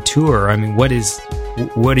going on tour, I mean, what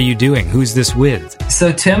are you doing? Who's this with?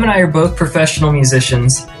 So Tim and I are both professional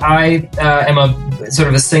musicians. I am a sort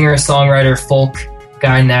of a singer, songwriter, folk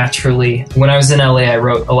guy naturally. When I was in LA, I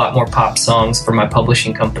wrote a lot more pop songs for my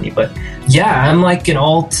publishing company. But yeah, I'm like an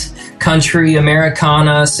alt country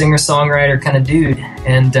Americana singer-songwriter kind of dude,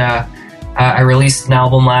 and I released an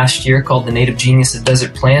album last year called The Native Genius of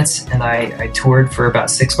Desert Plants, and I toured for about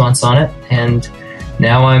 6 months on it, and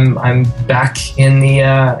now I'm back in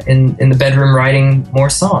the bedroom writing more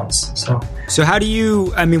songs. So how do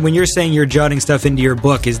you, I mean, when you're saying you're jotting stuff into your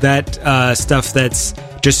book, is that stuff that's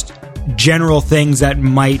just general things that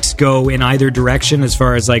might go in either direction as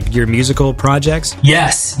far as like your musical projects?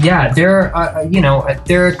 Yes, yeah. There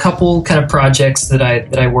are a couple kind of projects that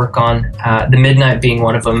I work on. The Midnight being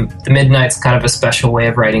one of them. The Midnight's kind of a special way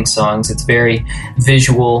of writing songs. It's very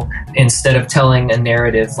visual. Instead of telling a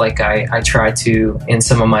narrative like I try to in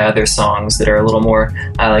some of my other songs that are a little more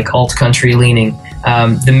like alt country leaning.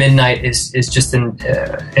 The Midnight is just an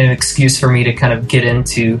excuse for me to kind of get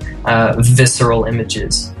into visceral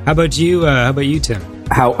images. How about you, Tim?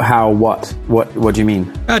 What do you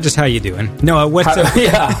mean? Just how you doing? No, what's up?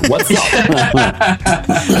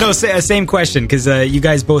 No, same question, because you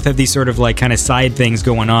guys both have these sort of like kind of side things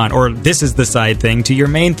going on, or this is the side thing to your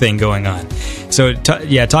main thing going on. So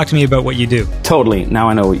talk to me about what you do. Totally. Now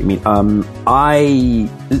I know what you mean.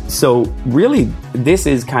 So really, this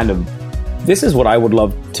is what I would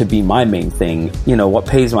love to be my main thing. You know, what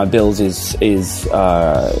pays my bills is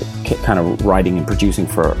kind of writing and producing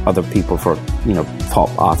for other people, for, you know, pop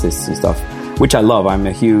artists and stuff, which I love. I'm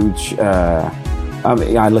a huge,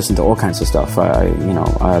 I listen to all kinds of stuff,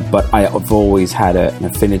 but I've always had an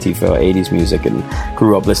affinity for 80s music and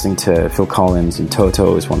grew up listening to Phil Collins, and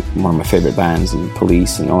Toto is one of my favorite bands, and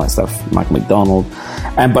Police and all that stuff, Michael McDonald.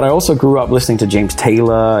 But I also grew up listening to James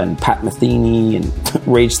Taylor and Pat Metheny and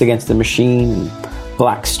Rage Against the Machine and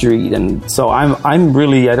Blackstreet. And so I don't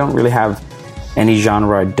really have any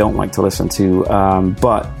genre I don't like to listen to.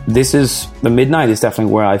 But The Midnight is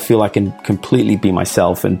definitely where I feel I can completely be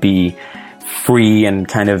myself and be free and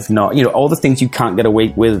kind of not, you know, all the things you can't get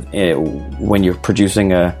away with when you're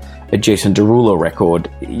producing a Jason Derulo record.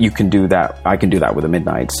 You can do that. I can do that with The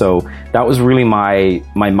Midnight. So that was really my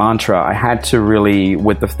mantra. I had to really,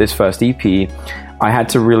 with this first EP, I had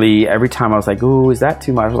to really, every time I was like, "Ooh, is that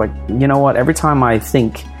too much?" I was like, you know what? Every time I'm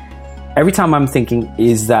thinking,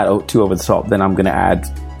 is that too over the top? Then I'm going to add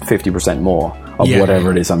 50% more of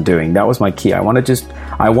whatever it is I'm doing. That was my key. I wanted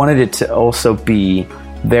it to also be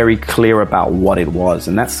very clear about what it was,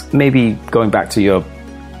 and that's maybe going back to your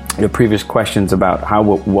previous questions about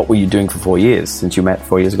what were you doing for 4 years since you met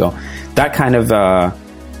 4 years ago. That kind of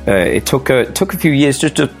it took a few years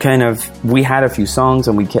just to kind of, we had a few songs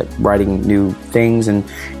and we kept writing new things, and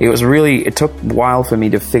it took a while for me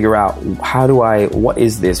to figure out what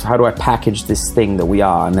is this? How do I package this thing that we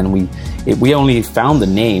are? And then we only found the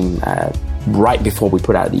name right before we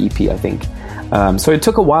put out the EP, I think. So it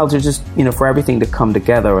took a while to just, you know, for everything to come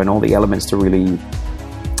together and all the elements to really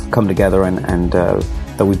come together, and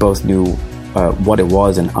that we both knew what it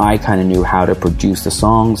was, and I kind of knew how to produce the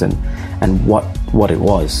songs and what it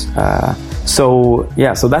was. So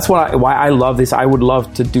that's why I love this. I would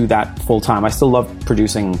love to do that full time. I still love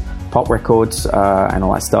producing pop records and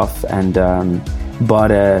all that stuff,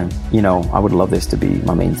 but I would love this to be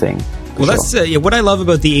my main thing. Well, that's what I love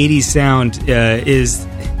about the 80s sound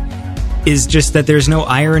is just that there's no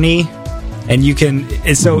irony, And you can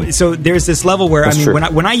so there's this level where That's I mean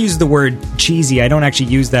true. when I use the word cheesy, I don't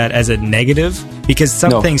actually use that as a negative, because some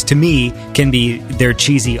No. things to me can be they're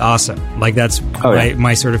cheesy awesome. Like that's Oh, yeah.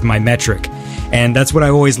 my sort of my metric. And that's what I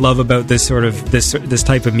always love about this sort of this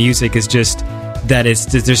type of music is just that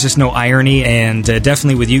there's just no irony, and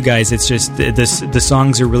definitely with you guys it's just the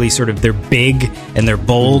songs are really sort of they're big and they're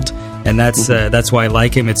bold, and that's why I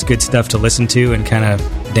like him. It's good stuff to listen to and kind of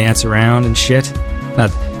dance around and shit.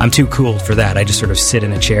 I'm too cool for that. I just sort of sit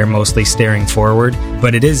in a chair, mostly staring forward.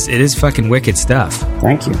 But it is fucking wicked stuff.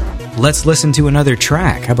 Thank you. Let's listen to another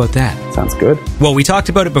track. How about that? Sounds good. Well, we talked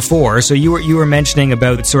about it before. So you were mentioning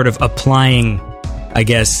about sort of applying, I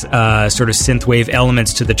guess, sort of synthwave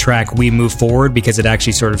elements to the track "We Move Forward" because it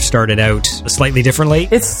actually sort of started out slightly differently.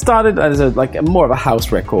 It started as more of a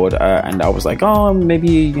house record, and I was like, oh,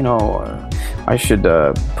 maybe I should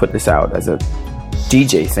put this out as a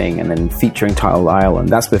DJ thing, and then featuring Tyler Lyle, and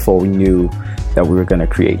that's before we knew that we were going to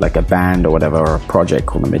create like a band or whatever, or a project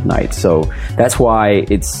called The Midnight. So that's why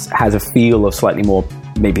it has a feel of slightly more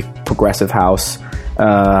maybe progressive house.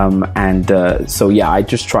 So yeah, I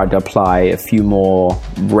just tried to apply a few more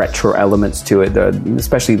retro elements to it.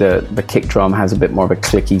 Especially the kick drum has a bit more of a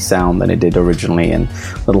clicky sound than it did originally, and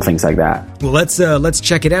little things like that. Well, let's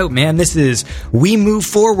check it out, man. This is "We Move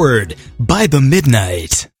Forward" by The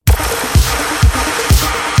Midnight.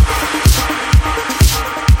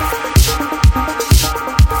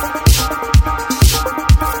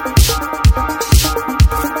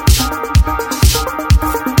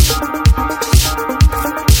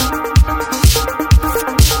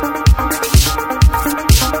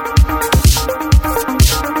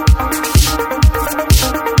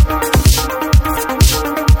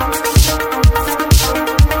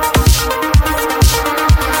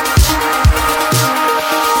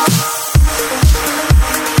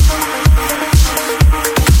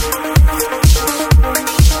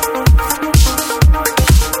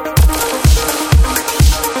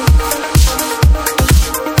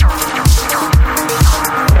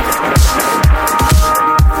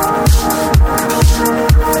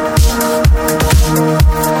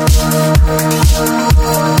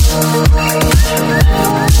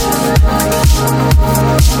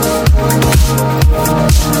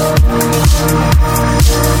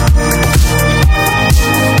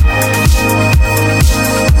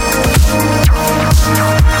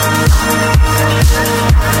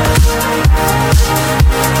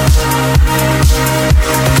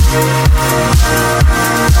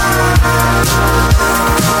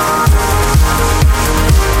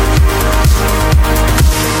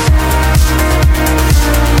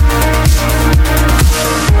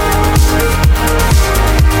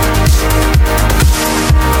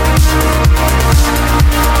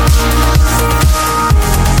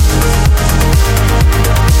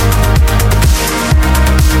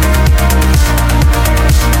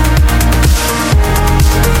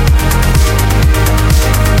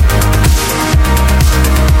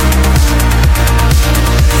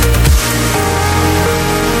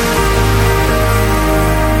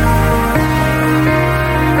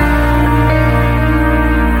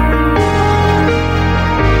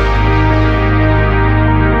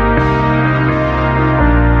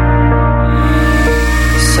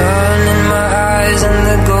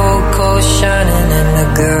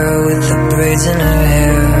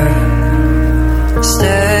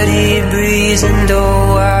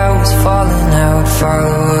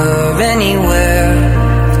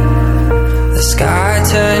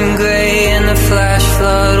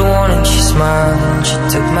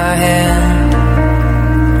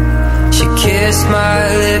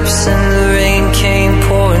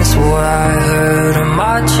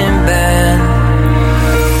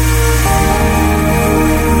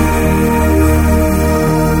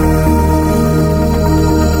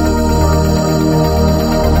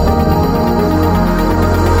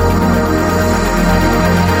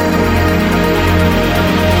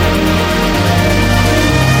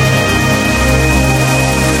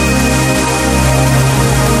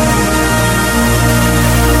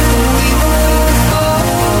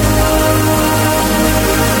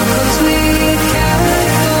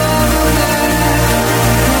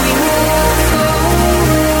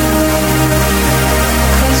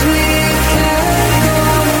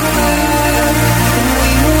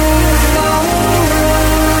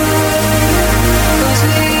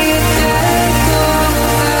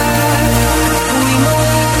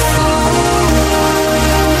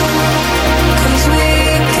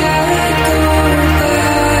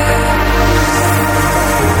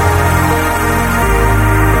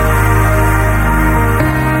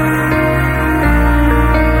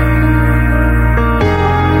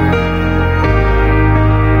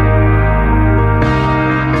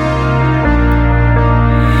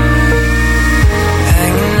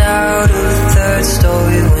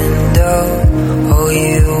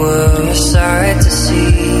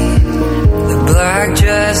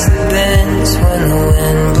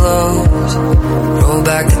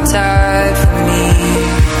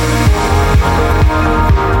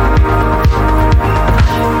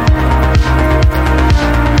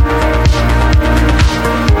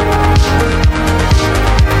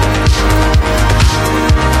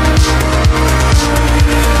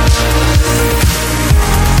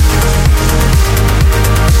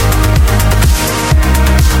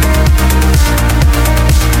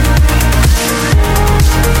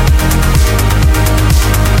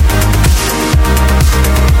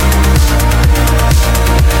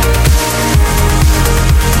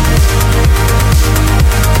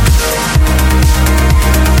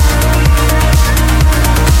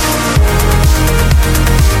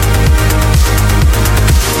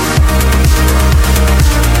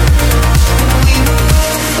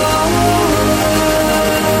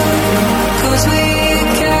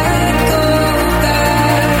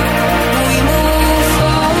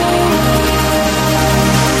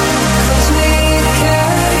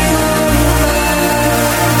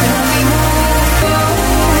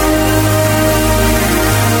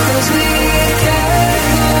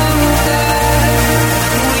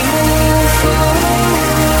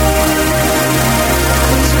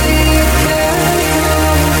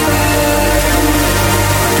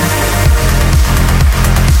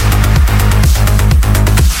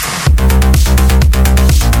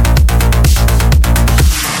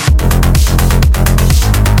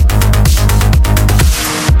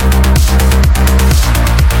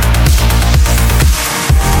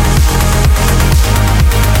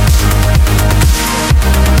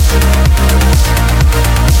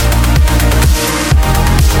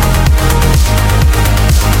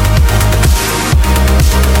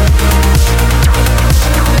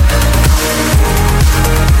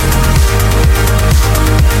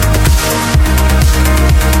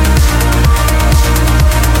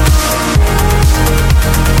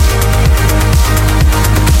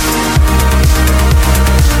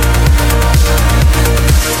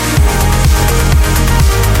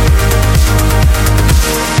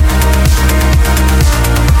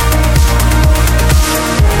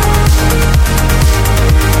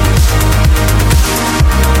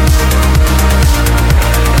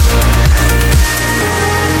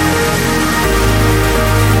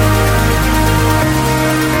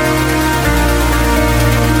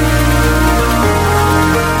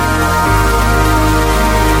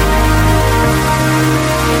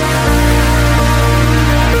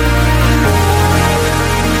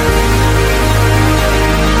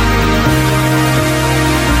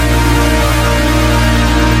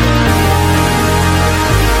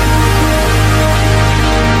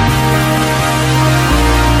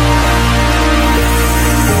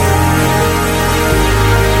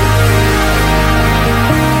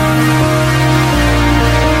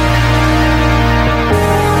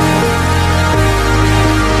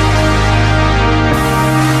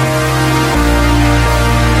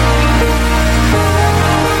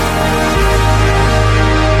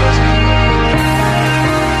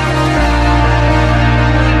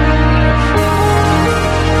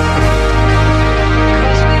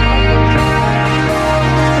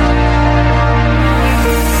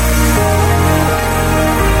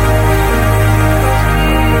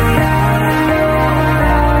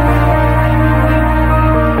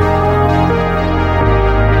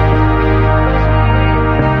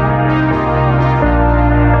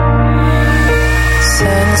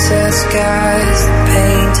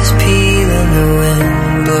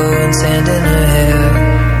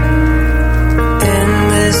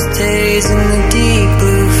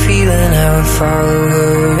 and I would follow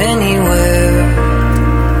her anywhere.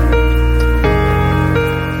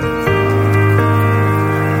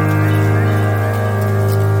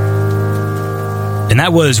 And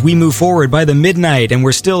that was We Move Forward by The Midnight, and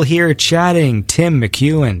we're still here chatting. Tim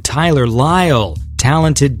McEwen, Tyler Lyle,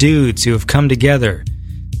 talented dudes who have come together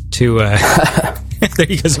to, there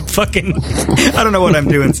you go, some fucking, I don't know what I'm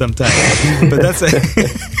doing sometimes, but that's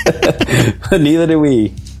Neither do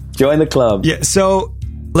we. Join the club. Yeah, so,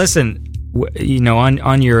 listen,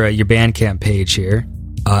 on your Bandcamp page here,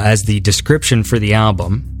 as the description for the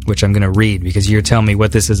album, which I'm going to read because you're telling me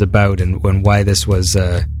what this is about and why this was,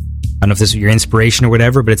 I don't know if this was your inspiration or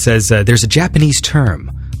whatever, but it says, there's a Japanese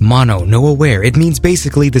term, mono, no aware. It means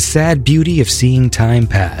basically the sad beauty of seeing time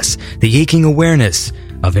pass, the aching awareness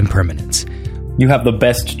of impermanence. You have the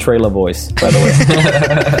best trailer voice, by the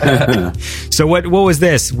way. So what was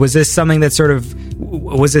this? Was this something that sort of,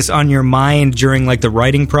 was this on your mind during like the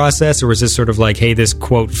writing process, or was this sort of like, hey, this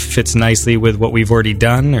quote fits nicely with what we've already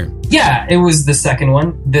done? Or Yeah, it was the second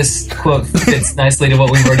one. This quote fits nicely to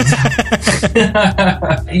what we've already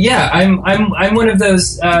done. Yeah, I'm one of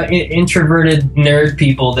those introverted nerd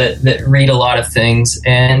people that read a lot of things,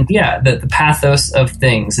 and yeah, the pathos of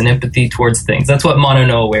things and empathy towards things. That's what Mono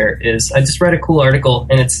No Aware is. I just read a cool article,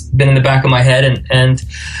 and it's been in the back of my head, and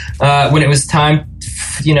when it was time,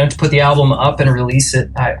 to put the album up and release it,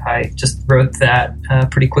 I just wrote that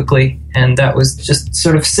pretty quickly, and that was just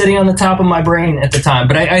sort of sitting on the top of my brain at the time.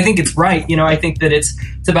 But I think it's right. I think that it's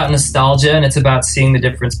about nostalgia, and it's about seeing the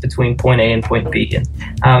difference between point A and point B. And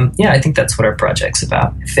I think that's what our project's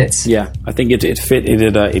about. It fits. Yeah, I think it fit. It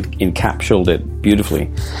encapsulated it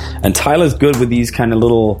beautifully. And Tyler's good with these kind of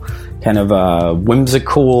little,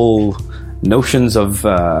 whimsical notions of,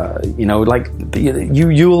 like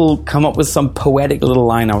you'll come up with some poetic little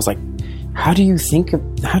line. I was like, where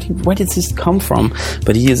did this come from?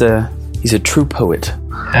 But he's a true poet.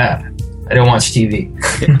 I don't watch TV.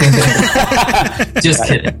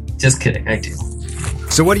 Just kidding. I do.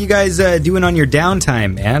 So what are you guys doing on your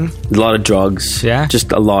downtime, man? A lot of drugs. Yeah?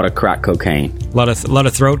 Just a lot of crack cocaine. A lot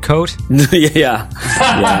of throat coat? yeah.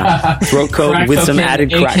 Throat coat Crack with cocaine, some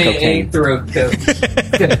added crack AKA cocaine. throat coat.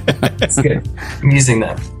 Good. That's good. I'm using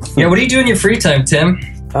that. Yeah, what do you do in your free time, Tim?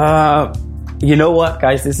 You know what,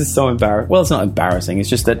 guys? This is so embarrassing. Well, it's not embarrassing. It's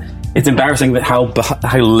just that it's embarrassing that how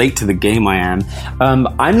late to the game I am.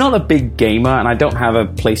 I'm not a big gamer, and I don't have a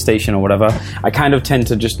PlayStation or whatever. I kind of tend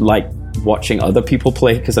to just like watching other people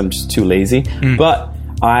play because I'm just too lazy. But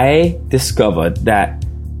I discovered that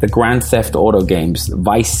the Grand Theft Auto games,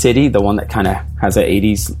 Vice City, the one that kind of has an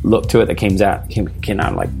 80s look to it, that came out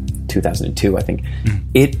in like 2002, I think,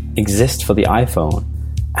 it exists for the iPhone.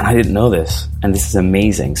 And I didn't know this, and this is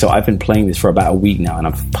amazing. So I've been playing this for about a week now, and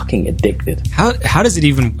I'm fucking addicted. How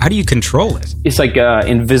do you control it? It's like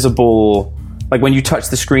invisible. Like when you touch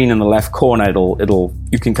the screen in the left corner,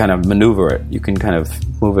 you can kind of maneuver it. You can kind of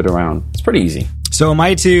move it around. It's pretty easy. So am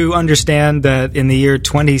I to understand that in the year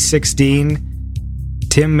 2016,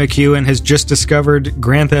 Tim McEwen has just discovered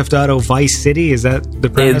Grand Theft Auto Vice City? Is that the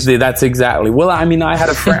premise? That's exactly. Well, I mean, I had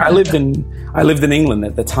a friend. I lived in England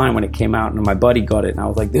at the time when it came out, and my buddy got it, and I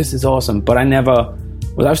was like, "This is awesome!" But I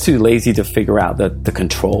was too lazy to figure out the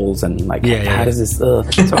controls and like how does this. So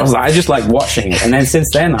I just like watching it, and then since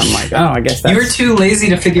then I'm like, oh, I guess that's... You were too lazy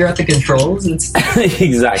to figure out the controls.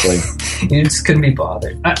 Exactly. You just couldn't be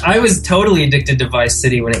bothered. I was totally addicted to Vice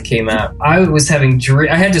City when it came out. I was having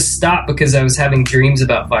I had to stop because I was having dreams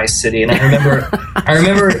about Vice City, and I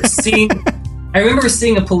remember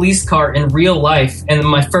seeing a police car in real life, and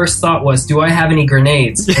my first thought was, do I have any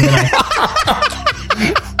grenades? And then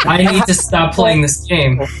I need to stop playing this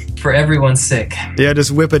game for everyone's sake. Yeah, just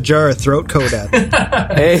whip a jar of throat coat at them.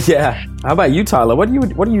 Hey, yeah. How about you, Tyler? What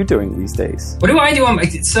are you doing these days? What do I do?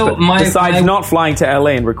 Besides not flying to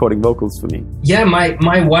LA and recording vocals for me. Yeah,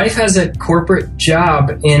 my wife has a corporate job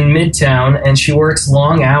in Midtown, and she works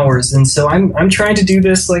long hours, and so I'm trying to do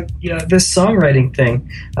this this songwriting thing.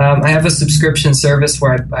 I have a subscription service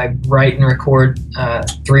where I write and record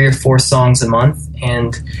 3 or 4 songs a month,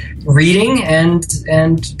 and reading and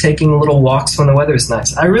taking little walks when the weather is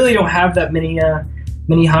nice. I really don't have that many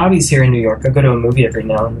hobbies here in New York. I go to a movie every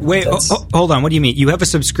now and then. Wait, hold on. What do you mean? You have a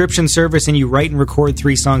subscription service and you write and record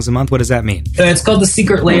 3 songs a month? What does that mean? It's called The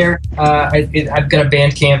Secret Lair. I've got a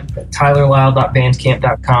Bandcamp,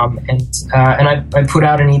 tylerlyle.bandcamp.com, and I put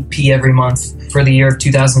out an EP every month for the year of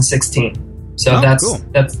 2016. So that's cool.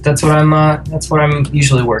 That's what I'm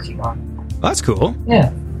usually working on. Well, that's cool.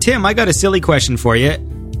 Yeah. Tim, I got a silly question for you.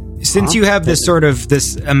 Since you have this sort of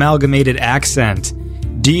this amalgamated accent,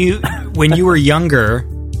 when you were younger,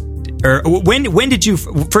 Or when did you,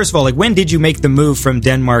 first of all, like when did you make the move from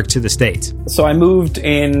Denmark to the States? So I moved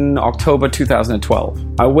in October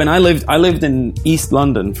 2012. When I lived in East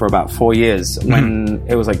London for about 4 years, when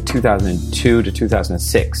it was like 2002 to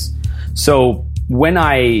 2006. So when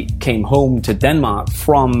I came home to Denmark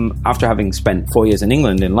after having spent 4 years in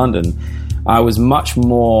England, in London, I was much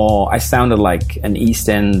more, I sounded like an East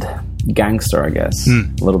End gangster, I guess,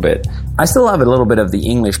 a little bit. I still have a little bit of the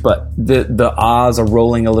English, but the R's are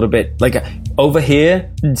rolling a little bit. Like over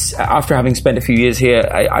here, after having spent a few years here,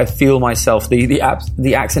 I feel myself, the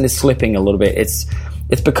accent is slipping a little bit.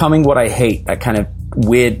 It's becoming what I hate, that kind of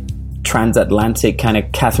weird transatlantic kind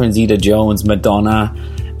of Catherine Zeta-Jones, Madonna.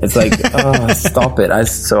 It's like, oh, stop it.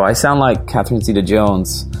 So I sound like Catherine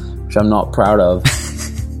Zeta-Jones, which I'm not proud of.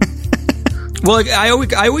 Well, I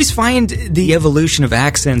always find the evolution of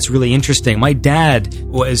accents really interesting. My dad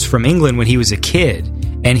was from England when he was a kid,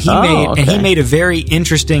 and he made a very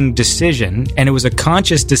interesting decision, and it was a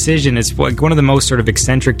conscious decision. It's like one of the most sort of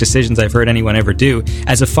eccentric decisions I've heard anyone ever do.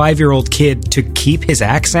 As a 5-year-old kid, to keep his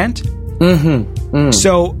accent.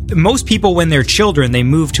 So most people, when they're children, they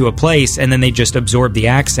move to a place and then they just absorb the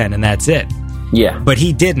accent, and that's it. Yeah. But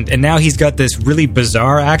he didn't, and now he's got this really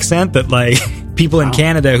bizarre accent that, like, people in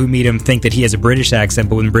Canada who meet him think that he has a British accent,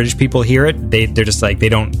 but when British people hear it, they're just like,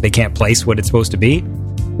 they can't place what it's supposed to be.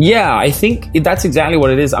 Yeah, I think that's exactly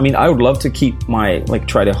what it is. I mean, I would love to keep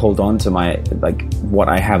try to hold on to my, what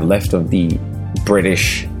I have left of the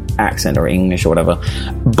British accent or English or whatever.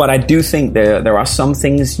 But I do think there are some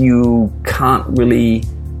things you can't really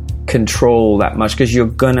control that much, because you're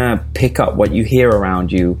gonna pick up what you hear around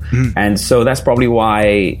you. And so that's probably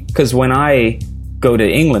why, because when I go to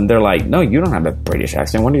England, they're like, no, you don't have a British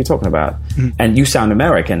accent, what are you talking about? And you sound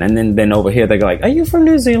American. And then over here they go like, are you from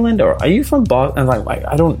New Zealand, or are you from Boston? And like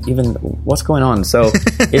I don't even, what's going on? So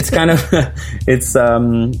it's kind of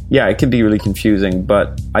it can be really confusing,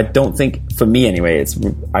 but I don't think, for me anyway,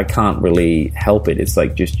 I can't really help it. It's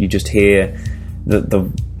like you just hear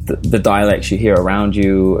the dialects you hear around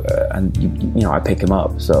you, and you know, I pick them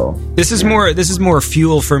up. So this is more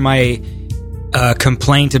fuel for my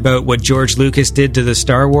complaint about what George Lucas did to the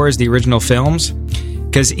Star Wars, the original films,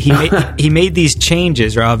 because he made these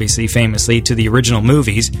changes, or obviously famously, to the original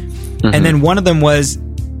movies, and then one of them was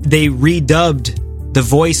they redubbed the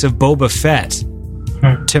voice of Boba Fett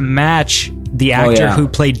to match the actor who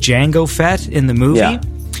played Jango Fett in the movie. Yeah.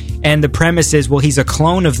 And the premise is, well, he's a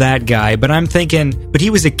clone of that guy, but I'm thinking, but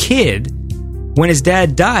he was a kid when his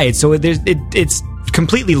dad died, so it's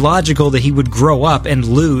completely logical that he would grow up and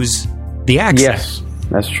lose the accent. Yes,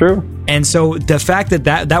 that's true. And so the fact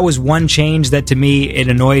that was one change that, to me, it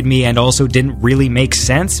annoyed me, and also didn't really make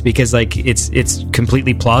sense, because like it's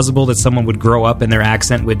completely plausible that someone would grow up and their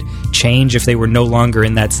accent would change if they were no longer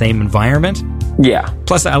in that same environment. Yeah.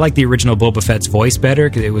 Plus, I like the original Boba Fett's voice better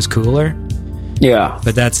because it was cooler. Yeah,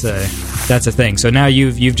 but that's a thing. So now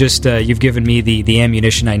you've given me the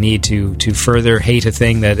ammunition I need to further hate a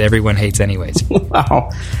thing that everyone hates anyways. Wow.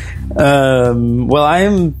 Well, I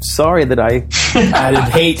am sorry that I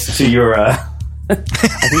added hate to your. I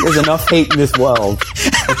think there's enough hate in this world.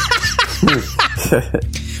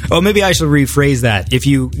 Oh, maybe I should rephrase that.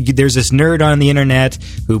 There's this nerd on the internet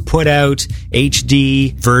who put out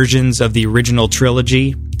HD versions of the original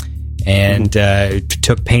trilogy, and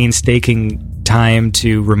took painstaking time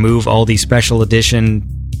to remove all the special edition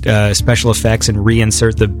special effects and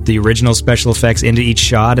reinsert the original special effects into each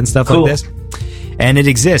shot and stuff like this. And it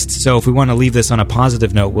exists. So if we want to leave this on a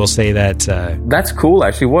positive note, we'll say that that's cool.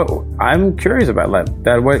 Actually, what I'm curious about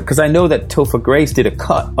that because I know that Topher Grace did a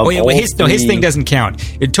cut of his thing doesn't count.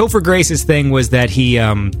 Topher Grace's thing was that he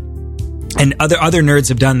and other nerds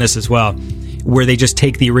have done this as well, where they just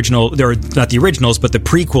take the original, or not the originals, but the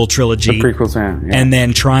prequel trilogy, and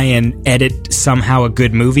then try and edit somehow a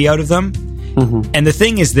good movie out of them. And the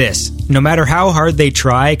thing is this: no matter how hard they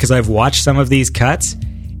try, because I've watched some of these cuts,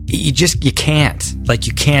 you can't. Like,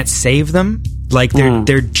 you can't save them. Like,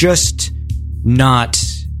 they're just not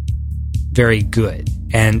very good.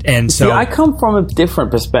 And so see, I come from a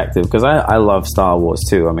different perspective, because I love Star Wars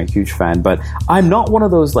too. I'm a huge fan, but I'm not one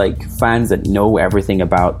of those like fans that know everything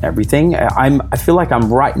about everything. I feel like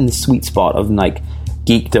I'm right in the sweet spot of like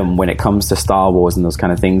geekdom when it comes to Star Wars and those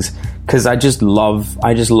kind of things, because I just love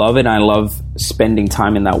it, and I love spending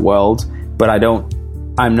time in that world. But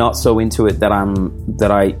I'm not so into it that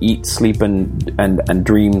I eat, sleep, and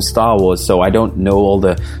dream Star Wars. So I don't know all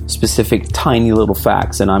the specific tiny little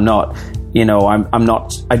facts, and I'm not.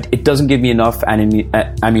 It doesn't give me enough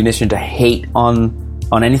ammunition to hate on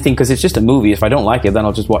anything, because it's just a movie. If I don't like it, then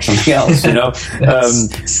I'll just watch something else. You know,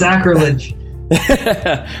 sacrilege.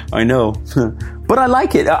 I know, But I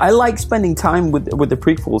like it. I like spending time with the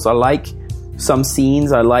prequels. I like some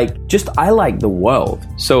scenes. I like the world.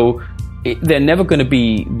 So they're never going to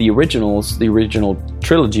be the original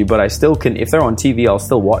trilogy, but I still can, if they're on TV, I'll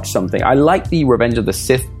still watch something. I like the Revenge of the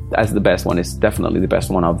Sith as the best one. It's definitely the best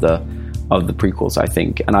one of the prequels, I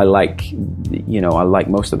think. And I like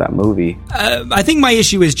most of that movie. I think my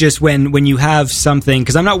issue is just when you have something,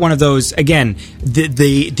 because I'm not one of those, again,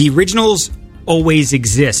 the originals always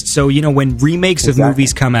exist. So, when remakes of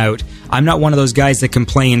movies come out, I'm not one of those guys that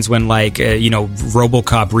complains when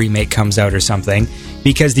RoboCop remake comes out or something,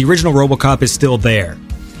 because the original RoboCop is still there.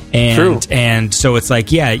 And so it's like,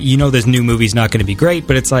 this new movie's not going to be great,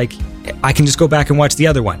 but it's like, I can just go back and watch the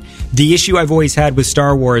other one. The issue I've always had with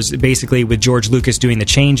Star Wars, basically with George Lucas doing the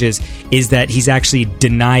changes, is that he's actually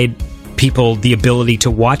denied people the ability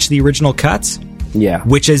to watch the original cuts. Yeah.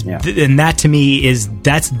 Which is, and that to me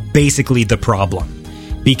that's basically the problem.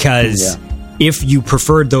 Because if you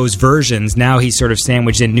preferred those versions, now he's sort of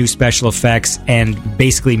sandwiched in new special effects and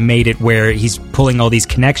basically made it where he's pulling all these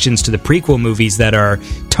connections to the prequel movies that are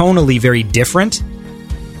tonally very different.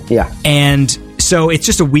 Yeah. And so it's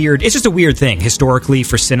just a weird thing historically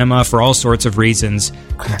for cinema for all sorts of reasons.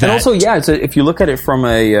 And also, so if you look at it from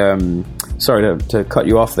a, sorry to cut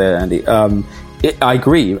you off there, Andy. I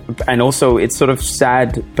agree, and also it's sort of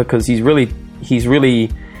sad because he's really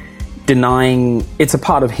denying it's a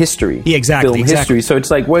part of history. Yeah, exactly. History. So it's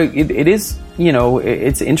like, well, it is.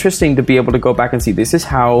 It's interesting to be able to go back and see this is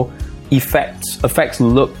how effects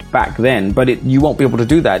looked back then, but you won't be able to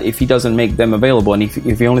do that if he doesn't make them available, and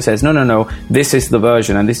if he only says no, this is the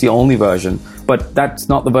version and this is the only version, but that's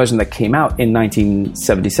not the version that came out in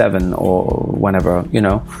 1977 or whenever,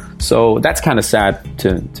 so that's kind of sad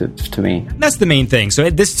to me. That's the main thing. So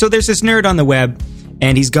there's this nerd on the web,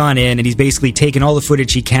 and he's gone in and he's basically taken all the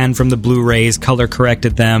footage he can from the Blu-rays, color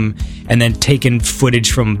corrected them, and then taken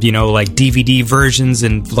footage from, DVD versions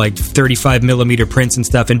and 35 millimeter prints and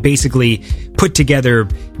stuff, and basically put together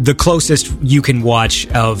the closest you can watch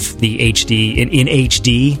of the HD in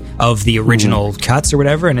HD of the original cuts or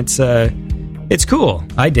whatever. And it's cool.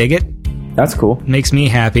 I dig it. That's cool. Makes me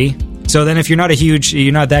happy. So then if you're not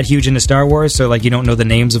that huge into Star Wars, so you don't know the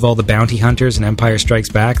names of all the bounty hunters in Empire Strikes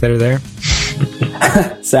Back that are there?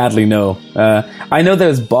 Sadly, no. I know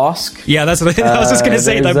there's Bosk. Yeah, that's what I was just going to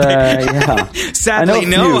say. Sadly,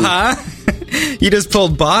 no, huh? You just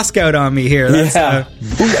pulled Bosk out on me here. That's an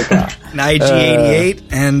IG-88.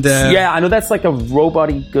 And I know that's like a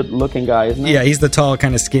robot-y, good-looking guy, isn't it? Yeah, he's the tall,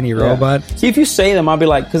 kind of skinny robot. See, if you say them, I'll be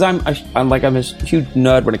like, because I'm a huge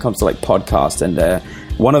nerd when it comes to podcasts, and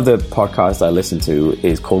one of the podcasts I listen to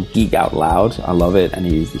is called Geek Out Loud. I love it, and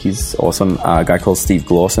he's awesome. A guy called Steve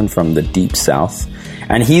Glawson from the Deep South,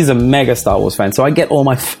 and he's a mega Star Wars fan, so I get all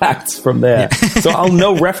my facts from there. Yeah. So I'll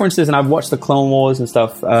know references, and I've watched the Clone Wars and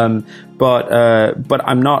stuff, but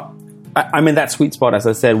I'm not. I'm in that sweet spot, as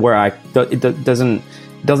I said, where it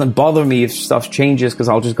doesn't bother me if stuff changes, because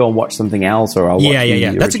I'll just go and watch something else, or I'll watch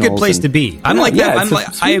the That's a good place to be. I'm like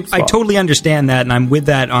that. I totally understand that, and I'm with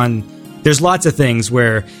that on. There's lots of things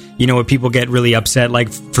where, where people get really upset. Like,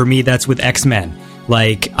 for me, that's with X-Men.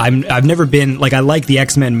 I've never been, I like the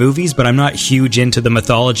X-Men movies, but I'm not huge into the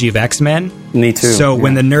mythology of X-Men. Me too. So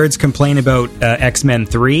when the nerds complain about X-Men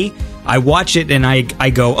 3, I watch it and I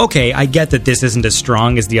go, okay, I get that this isn't as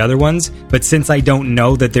strong as the other ones, but since I don't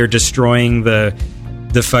know that they're destroying the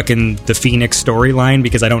Phoenix storyline,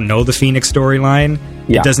 because I don't know the Phoenix storyline,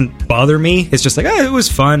 it doesn't bother me. It's just it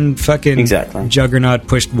was fun. Fucking Juggernaut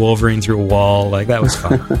pushed Wolverine through a wall. That was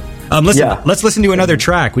fun. Let's listen to another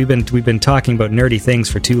track. We've been talking about nerdy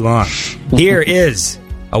things for too long. Here is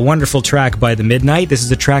a wonderful track by The Midnight. This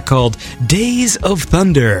is a track called Days of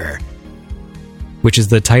Thunder, which is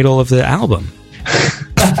the title of the album.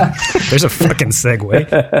 There's a fucking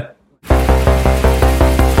segue.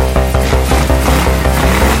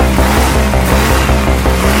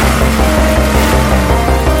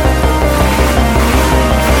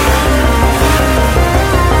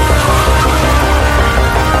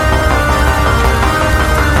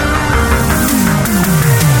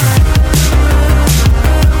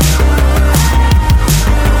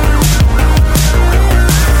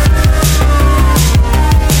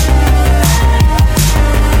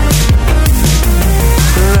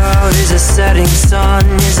 Love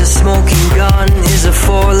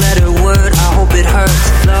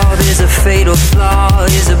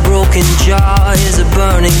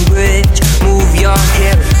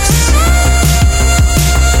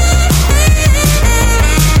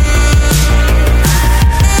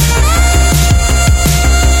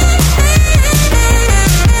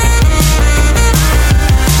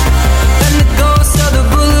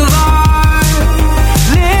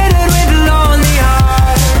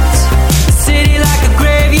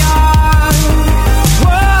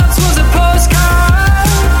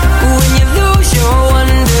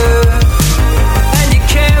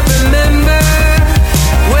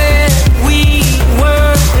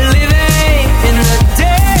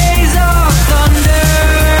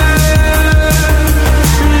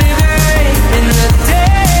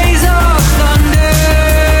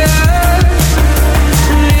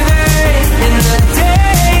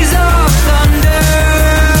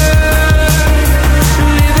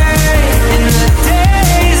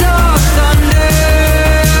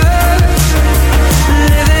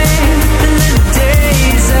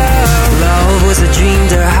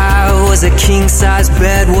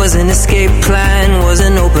was an escape plan, was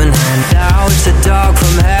an open hand out. It's a dog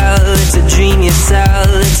from hell, it's a dream you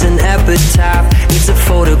sell, it's an epitaph, it's a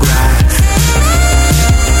photograph.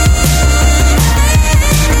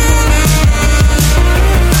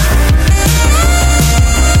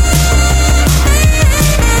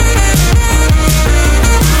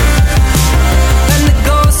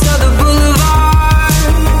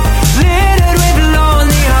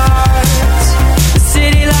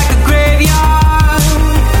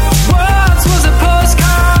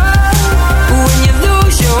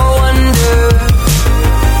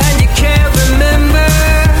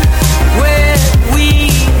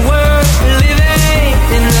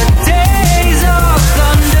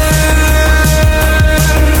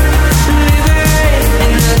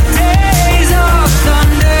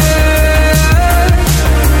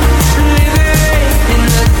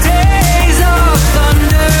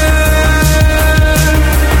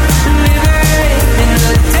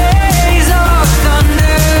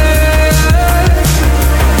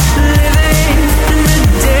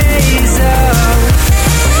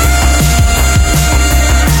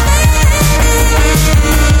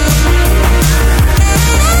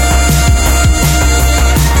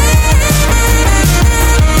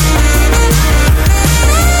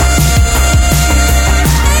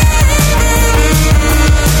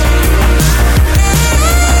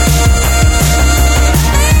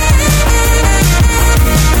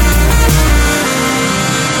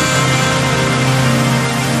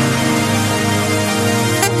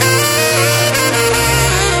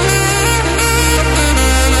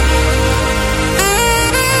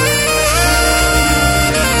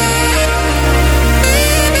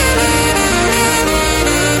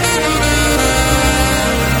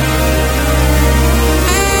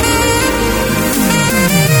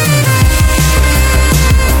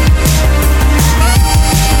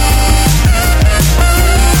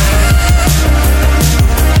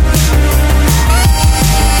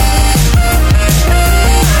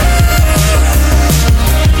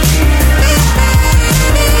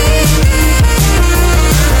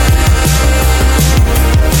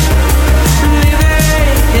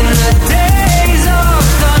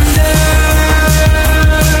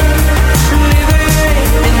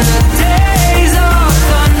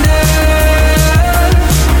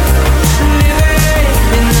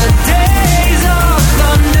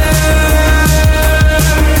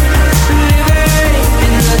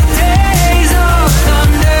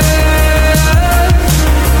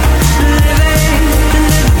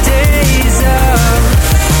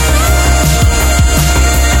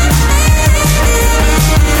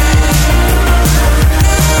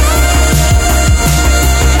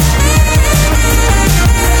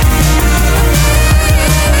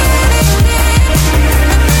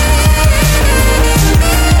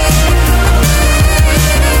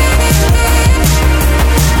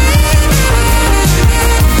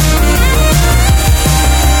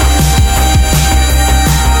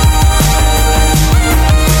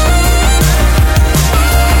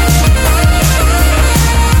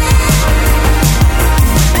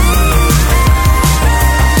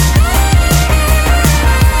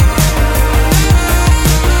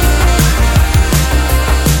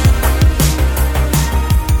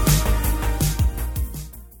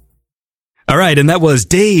 All right, and that was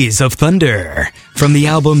Days of Thunder from the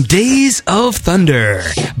album Days of Thunder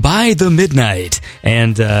by The Midnight.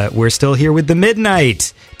 And we're still here with The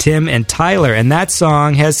Midnight, Tim and Tyler, and that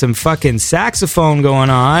song has some fucking saxophone going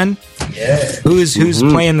on. Yeah. Who's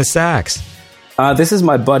playing the sax? This is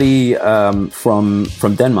my buddy from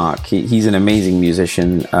Denmark. He's an amazing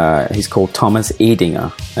musician. He's called Thomas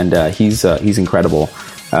Edinger, and he's incredible.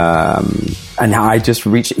 And I just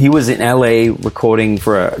reached. He was in LA recording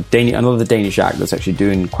for another Danish act that's actually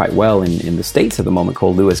doing quite well in the States at the moment,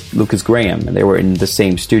 called Lucas Graham, and they were in the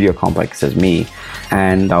same studio complex as me.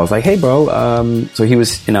 And I was like, "Hey, bro!" So he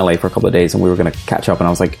was in LA for a couple of days, and we were going to catch up. And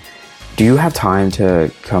I was like, "Do you have time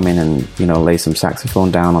to come in and lay some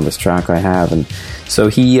saxophone down on this track I have?" And so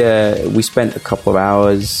we spent a couple of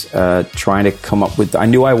hours trying to come up with. I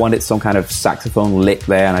knew I wanted some kind of saxophone lick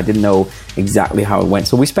there, and I didn't know exactly how it went.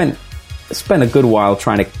 So we spent a good while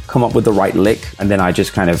trying to come up with the right lick, and then I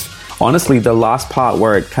just kind of, honestly, the last part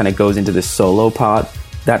where it kind of goes into this solo part,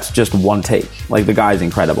 that's just one take. Like, the guy's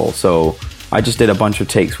incredible. So I just did a bunch of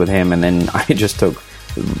takes with him, and then I just took,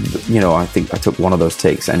 I think I took one of those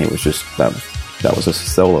takes, and it was just that was a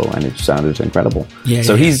solo, and it sounded incredible. Yeah.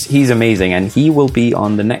 So he's amazing, and he will be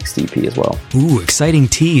on the next EP as well. Ooh, exciting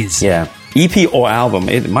tease. Yeah. EP or album.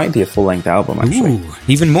 It might be a full-length album, actually. Ooh,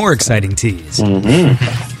 even more exciting tease.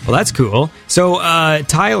 Mm-hmm. Well, that's cool. So,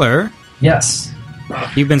 Tyler. Yes.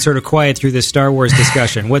 You've been sort of quiet through this Star Wars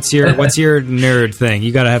discussion. What's your nerd thing?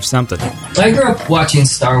 You got to have something. I grew up watching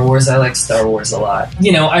Star Wars. I like Star Wars a lot.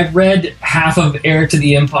 You know, I read half of Heir to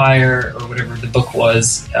the Empire, or whatever the book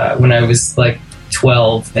was, when I was like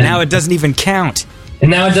 12. And Now it doesn't even count. And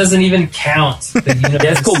now it doesn't even count. The universe.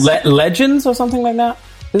 Yeah, it's called Legends or something like that,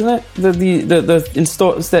 isn't it?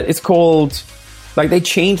 It's called, like, they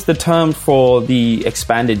changed the term for the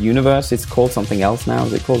expanded universe. It's called something else now.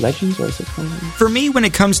 Is it called Legends or is it called? For me, when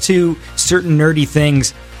it comes to certain nerdy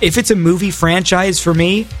things, if it's a movie franchise for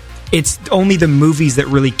me, it's only the movies that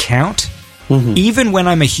really count. Mm-hmm. Even when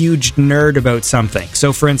I'm a huge nerd about something.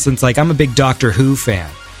 So, for instance, like, I'm a big Doctor Who fan.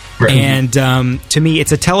 Right. And to me,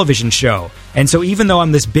 it's a television show. And so even though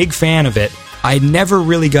I'm this big fan of it, I never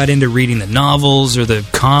really got into reading the novels or the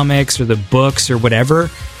comics or the books or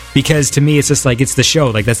whatever, because to me, it's just like, it's the show.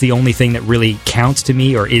 Like, that's the only thing that really counts to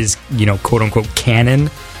me or is, you know, quote unquote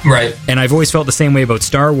canon. Right. And I've always felt the same way about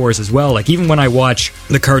Star Wars as well. Like, even when I watch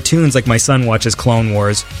the cartoons, like my son watches Clone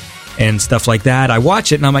Wars and stuff like that, I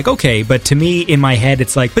watch it and I'm like, okay, but to me, in my head,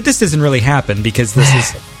 it's like, but this doesn't really happen because this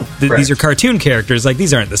is Right. these are cartoon characters. Like,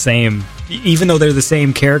 these aren't the same, even though they're the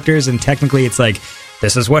same characters, and technically it's like,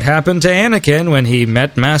 this is what happened to Anakin when he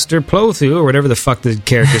met Master Plo Koon, or whatever the fuck the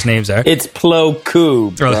characters' names are. It's Plo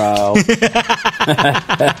Koon, bro.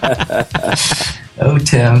 Oh,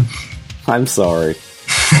 Tim. I'm sorry.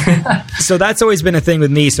 So that's always been a thing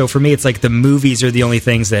with me. So for me, it's like the movies are the only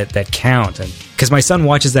things that count. And because my son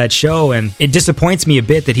watches that show, and it disappoints me a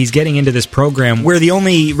bit that he's getting into this program where the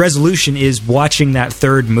only resolution is watching that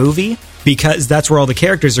third movie, because that's where all the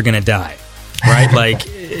characters are going to die. Right? Like,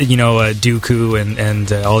 you know, Dooku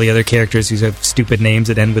and all the other characters who have stupid names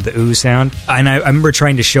that end with the ooh sound. And I remember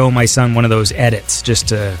trying to show my son one of those edits just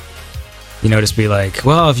to, you know, just be like,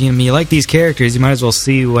 well, if you like these characters, you might as well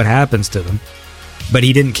see what happens to them. But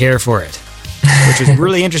he didn't care for it, which was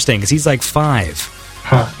really interesting because he's like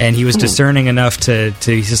 5. And he was discerning enough to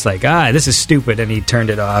he's just like, this is stupid, and he turned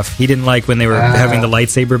it off. He didn't like when they were having the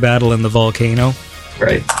lightsaber battle in the volcano.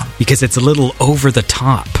 Right. Because it's a little over the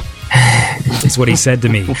top, is what he said to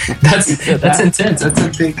me. That's intense. That's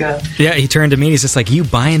a big... Yeah, he turned to me and he's just like, you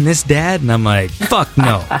buying this, Dad? And I'm like, fuck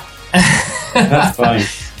no. That's fine.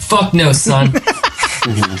 Fuck no, son.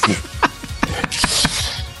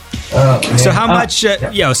 So how much...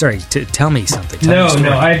 sorry, tell me something. Tell me a story.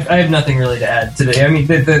 No, I have nothing really to add today. I mean,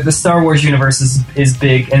 the Star Wars universe is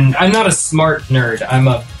big, and I'm not a smart nerd. I'm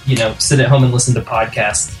a, sit at home and listen to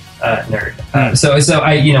podcasts nerd. So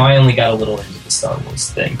I only got a little into the Star Wars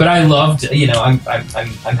thing, but I loved, I'm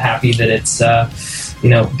happy that it's,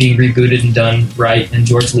 being rebooted and done right, and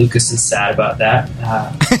George Lucas is sad about that.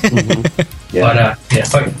 Yeah.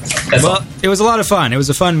 That's all. It was a lot of fun. It was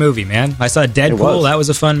a fun movie, man. I saw Deadpool. That was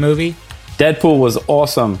a fun movie. Deadpool was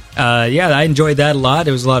awesome. I enjoyed that a lot.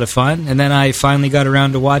 It was a lot of fun. And then I finally got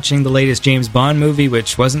around to watching the latest James Bond movie,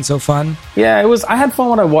 which wasn't so fun. Yeah, it was. I had fun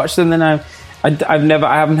when I watched it, and then I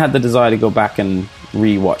haven't had the desire to go back and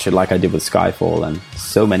rewatch it like I did with Skyfall and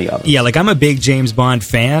so many others. Yeah, like, I'm a big James Bond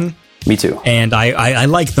fan. Me too. And I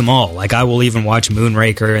like them all. Like, I will even watch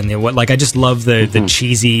Moonraker, and I just love the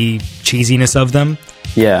cheesiness of them.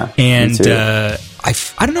 Yeah. And I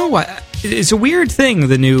don't know why. It's a weird thing,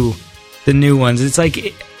 the new ones. It's like,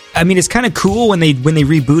 it's kind of cool when they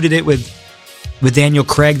rebooted it with Daniel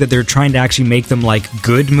Craig, that they're trying to actually make them like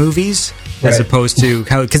good movies, as opposed to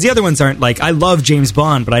how, because the other ones aren't like, I love James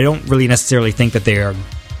Bond, but I don't really necessarily think that they are,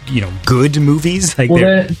 good movies. Like,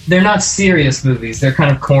 they're not serious movies. They're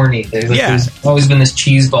kind of corny. There's always been this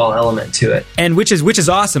cheeseball element to it, and which is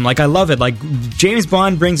awesome. Like, I love it. Like, James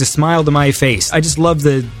Bond brings a smile to my face. I just love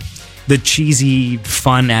the cheesy,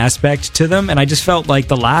 fun aspect to them, and I just felt like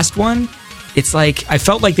the last one, it's like, I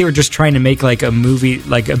felt like they were just trying to make like a movie,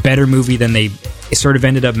 like a better movie than they sort of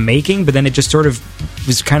ended up making, but then it just sort of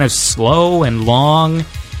was kind of slow and long.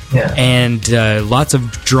 Yeah. And lots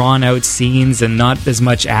of drawn out scenes and not as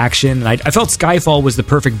much action. And I felt Skyfall was the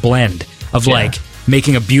perfect blend of like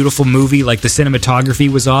making a beautiful movie. Like, the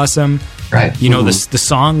cinematography was awesome. Right. The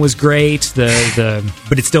song was great.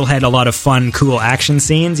 But it still had a lot of fun, cool action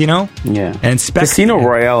scenes. Yeah. And Casino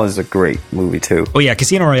Royale is a great movie too. Oh yeah,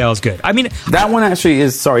 Casino Royale is good. That one actually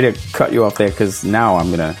is. Sorry to cut you off there, because now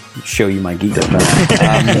I'm gonna show you my geek. No,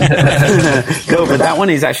 but that one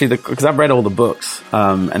is actually because I've read all the books,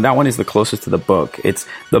 and that one is the closest to the book.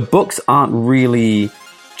 The books aren't really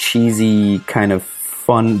cheesy kind of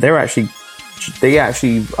fun. They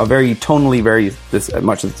actually are very tonally very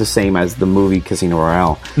much the same as the movie Casino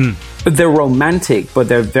Royale. But they're romantic, but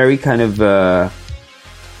they're very kind of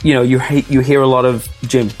you hear a lot of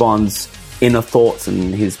James Bond's inner thoughts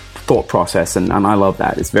and his thought process, and I love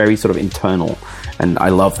that. It's very sort of internal, And I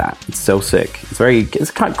love that. It's so sick.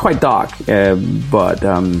 It's quite dark, but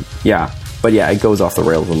it goes off the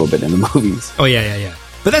rails a little bit in the movies. Oh yeah.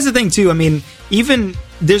 But that's the thing too. I mean, even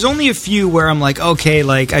there's only a few where I'm like, okay,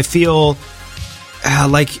 like I feel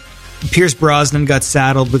like Pierce Brosnan got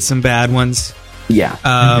saddled with some bad ones. Yeah.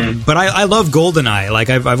 But I love GoldenEye.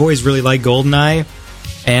 Like I've always really liked GoldenEye,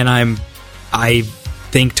 and I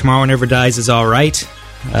think Tomorrow Never Dies is all right.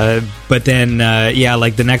 But then,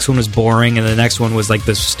 like the next one was boring, and the next one was like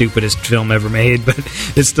the stupidest film ever made. But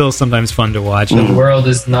it's still sometimes fun to watch. The World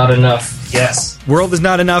Is Not Enough. Yes, World Is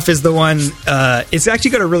Not Enough is the one. It's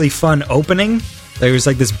actually got a really fun opening. There's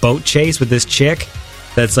like this boat chase with this chick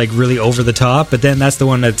that's like really over the top. But then that's the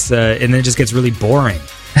one that's, and then it just gets really boring.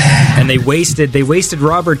 And they wasted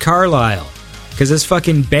Robert Carlyle. Because this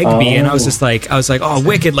fucking Begbie, and I was like, oh,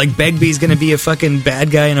 wicked! Like Begbie's gonna be a fucking bad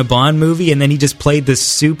guy in a Bond movie, and then he just played this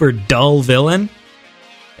super dull villain,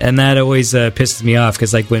 and that always pisses me off.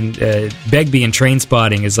 Because like when Begbie in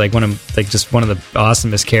Trainspotting is like one of the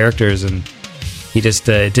awesomest characters, and he just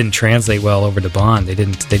it didn't translate well over to Bond. They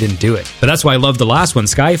didn't do it. But that's why I love the last one,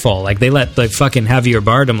 Skyfall. Like they let like fucking Javier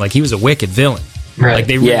Bardem, like he was a wicked villain. Right. Like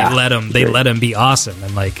they really let him. They let him be awesome,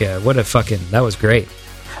 and like what a fucking that was great.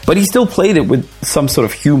 But he still played it with some sort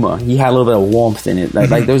of humor. He had a little bit of warmth in it.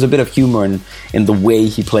 Like there was a bit of humor in the way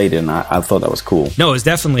he played it, and I thought that was cool. No, it was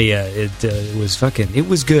definitely it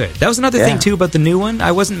was good. That was another thing too about the new one.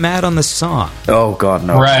 I wasn't mad on the song. Oh God,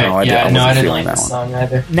 no. Right? No, I didn't like that the one. song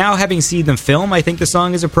either. Now having seen them film, I think the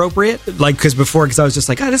song is appropriate. Like because I was just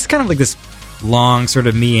like, this is kind of like this long sort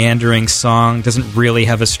of meandering song. Doesn't really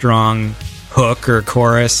have a strong hook or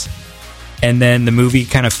chorus. And then the movie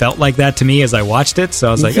kind of felt like that to me as I watched it. So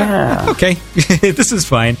I was like, okay, this is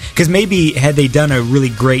fine. Because maybe had they done a really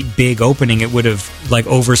great big opening, it would have like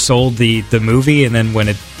oversold the movie. And then when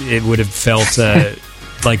it would have felt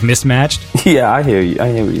like mismatched. Yeah, I hear you.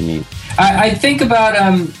 I hear what you mean. I think about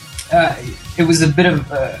it was a bit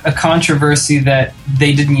of a controversy that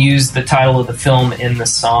they didn't use the title of the film in the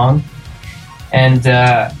song. And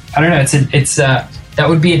I don't know, it's that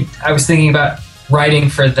would be, I was thinking about writing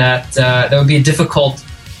for that. That would be a difficult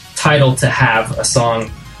title to have a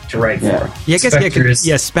song to write for. Yeah, I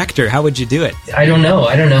guess Spectre. How would you do it? I don't know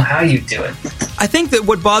how you do it. I think that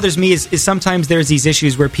what bothers me is sometimes there's these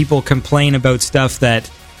issues where people complain about stuff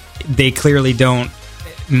that they clearly don't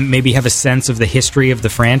maybe have a sense of the history of the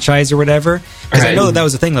franchise or whatever. Because I know that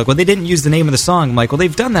was the thing. Like, well, they didn't use the name of the song. I'm like, well,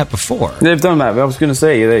 they've done that before. They've done that. I was going to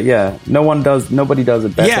say that. Nobody does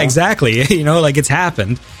it better. Yeah, exactly. Like it's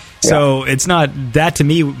happened. So it's not that to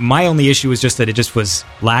me. My only issue was just that it just was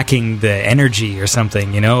lacking the energy or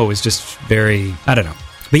something. It was just very, I don't know.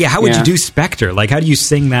 But yeah, how would you do Spectre? Like, how do you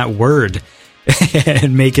sing that word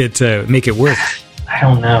and make it work? I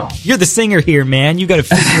don't know. You're the singer here, man. You got to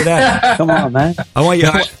figure it out. Come on, man. I want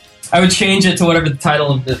you. I would change it to whatever the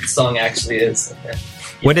title of the song actually is.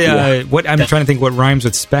 What I'm trying to think what rhymes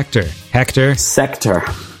with Spectre. Hector. Sector.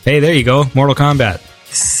 Hey, there you go. Mortal Kombat.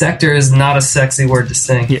 Sector is not a sexy word to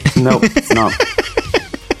sing. Yeah. No, it's not.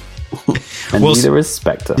 And neither is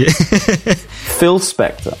Spectre. Yeah. Phil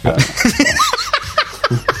Spector.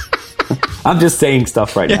 I'm just saying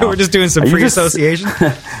stuff right now. We're just doing some free association.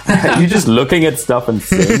 You're just looking at stuff and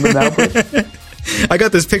saying them now. I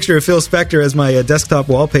got this picture of Phil Spector as my desktop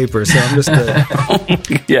wallpaper, so I'm just.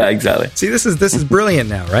 Yeah, exactly. See, this is brilliant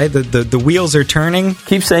now, right? The wheels are turning.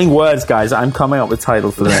 Keep saying words, guys. I'm coming up with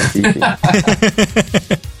titles for the next EP.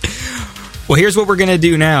 Well, here's what we're gonna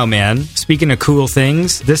do now, man. Speaking of cool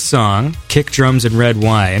things, this song, "Kick Drums and Red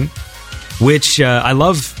Wine," which I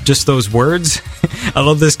love just those words. I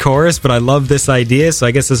love this chorus, but I love this idea. So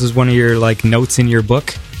I guess this is one of your like notes in your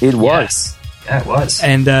book. It was. Yes. Yeah, it was,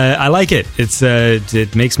 and I like it.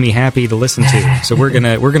 It makes me happy to listen to. So we're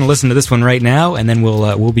gonna listen to this one right now, and then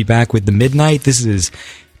we'll be back with the Midnight. This is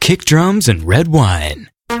 "Kick Drums and Red Wine."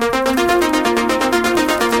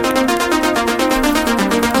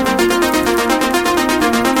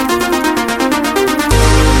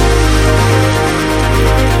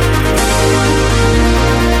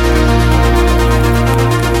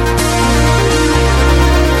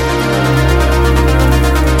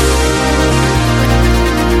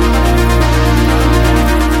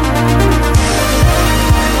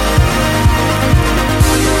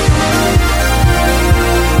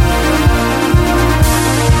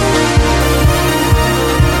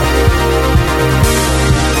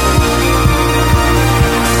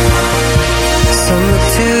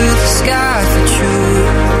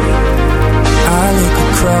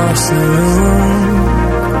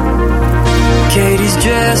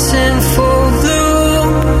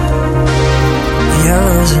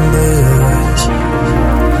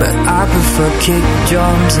 I prefer prefer kick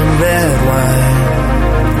drums and red wine.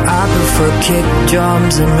 I prefer kick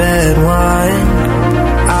drums and red wine.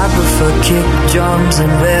 I prefer kick drums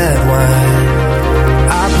and red wine.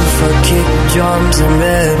 I prefer kick drums and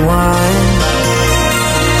red wine.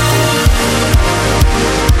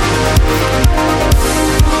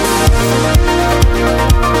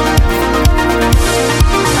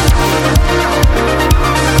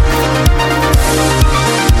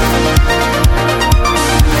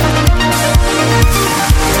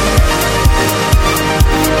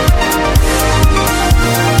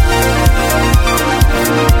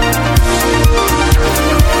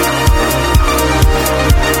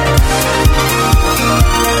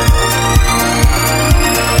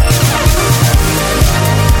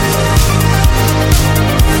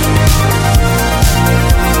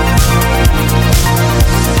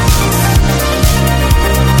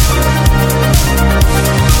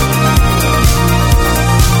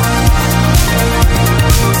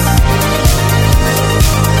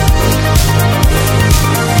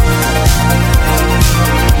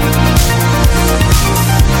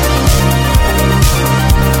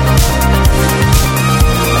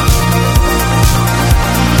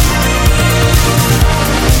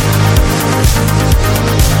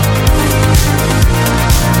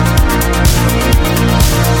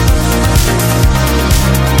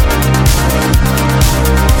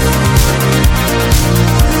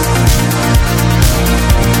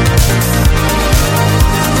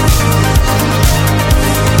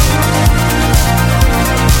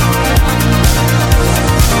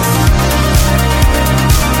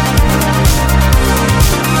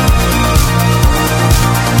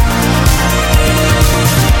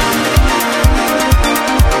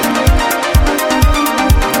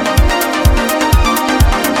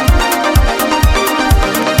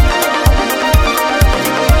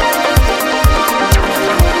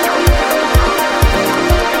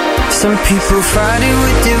 Some people fight it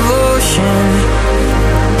with devotion,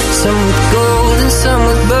 some with gold and some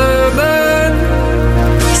with bourbon.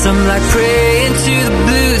 Some like praying to the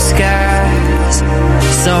blue skies,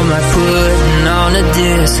 some like putting on a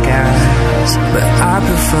disguise. But I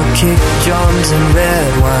prefer kick drums and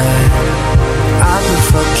red wine. I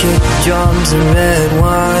prefer kick drums and red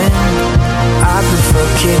wine. I prefer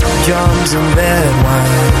kick drums and red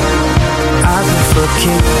wine. I prefer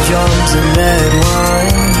kick drums and red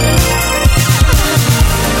wine.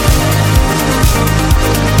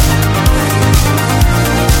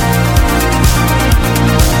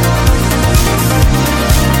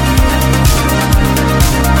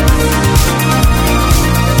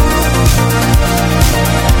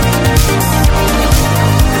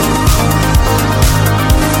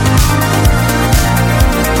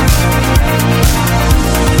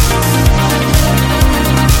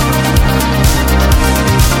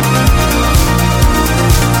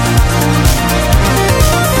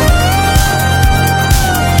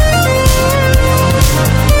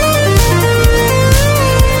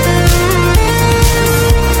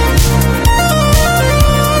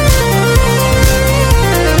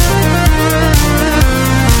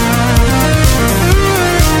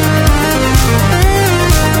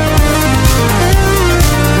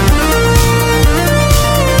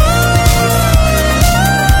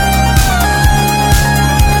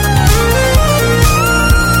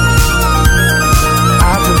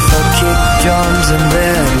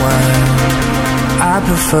 I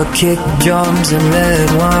prefer kick drums and red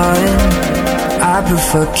wine. I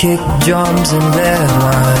prefer kick drums and red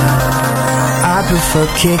wine. I prefer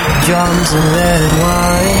kick drums and red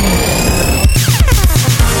wine.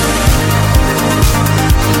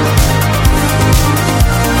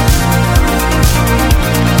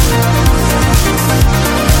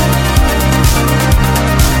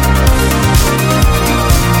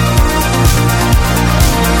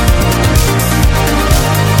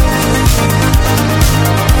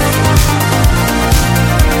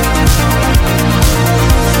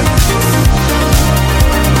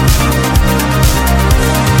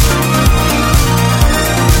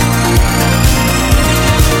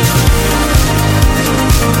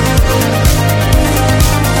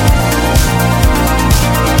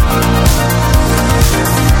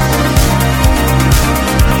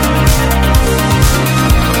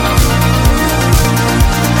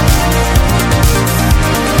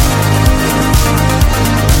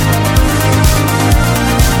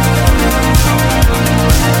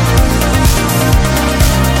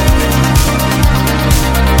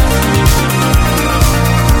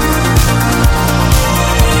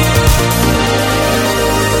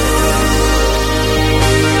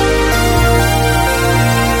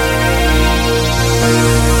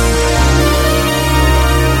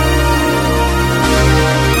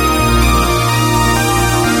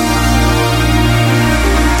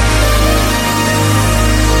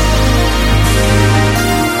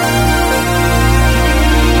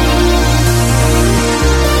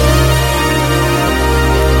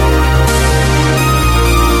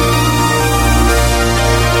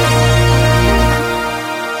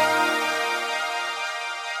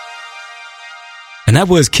 And that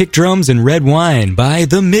was Kick Drums and Red Wine by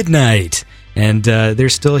The Midnight. And they're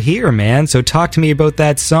still here, man. So talk to me about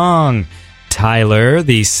that song, Tyler,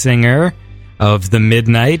 the singer of The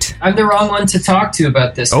Midnight. I'm the wrong one to talk to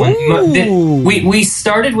about this one. We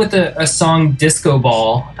started with a song, Disco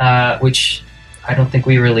Ball, which I don't think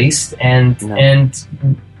we released, and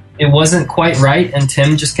it wasn't quite right, and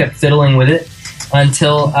Tim just kept fiddling with it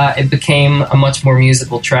until it became a much more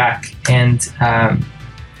musical track, and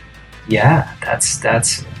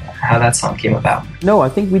that's how that song came about. No, I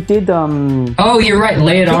think we did. Oh, you're right.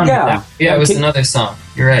 Lay It On. Yeah. It was another song.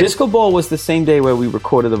 You're right. Disco Ball was the same day where we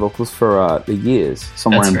recorded the vocals for The Years,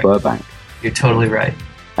 somewhere That's in right. Burbank. You're totally right.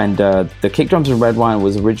 And the Kick Drums and Red Wine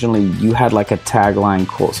was originally, you had like a tagline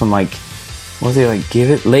called some like, what was it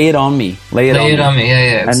like? Lay it on me. Lay it on me.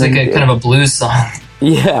 Yeah. It's And like then- a kind of a blues song.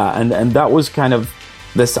 Yeah, and that was kind of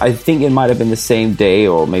this. I think it might have been the same day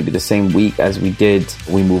or maybe the same week as we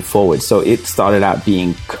Move Forward. So it started out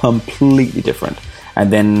being completely different.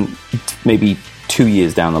 And then maybe 2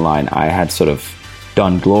 years down the line, I had sort of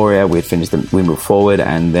done Gloria. We had finished We Move Forward,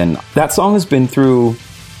 and then that song has been through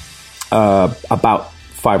about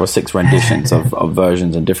 5 or 6 renditions of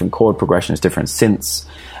versions and different chord progressions, different synths,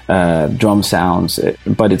 drum sounds.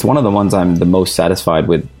 But it's one of the ones I'm the most satisfied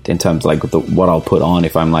with in terms of like what I'll put on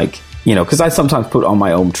if I'm like, you know, because I sometimes put on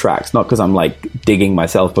my own tracks, not because I'm like digging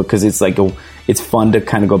myself, but because it's like it's fun to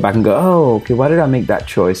kind of go back and go, oh, okay, why did I make that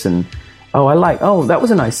choice? And that was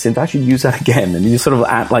a nice synth, I should use that again. And you sort of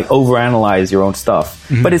overanalyze your own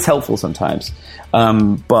stuff, but it's helpful sometimes.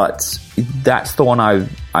 But that's the one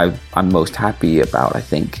I'm most happy about, I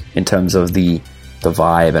think, in terms of the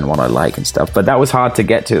vibe and what I like and stuff. But that was hard to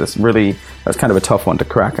get to. That's kind of a tough one to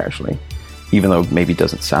crack, actually, even though maybe it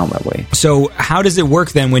doesn't sound that way. So how does it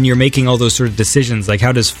work then when you're making all those sort of decisions? Like,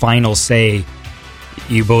 how does Final say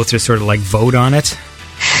you both just sort of like vote on it?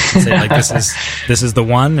 Say like this is the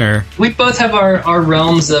one, or We both have our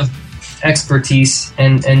realms of expertise,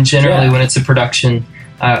 and generally when it's a production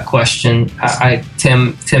question,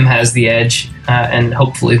 Tim has the edge, and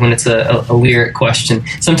hopefully when it's a lyric question,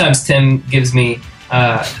 sometimes Tim gives me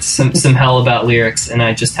some hell about lyrics, and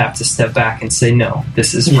I just have to step back and say, no,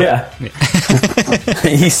 this is right. Yeah.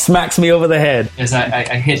 He smacks me over the head. Because I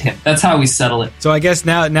hit him. That's how we settle it. so I guess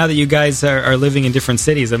now that you guys are living in different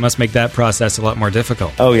cities, that must make that process a lot more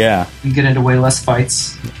difficult. Oh, yeah. You get into way less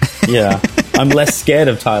fights. Yeah. I'm less scared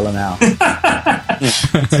of Tyler now.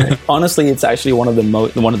 Honestly, it's actually one of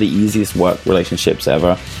the easiest work relationships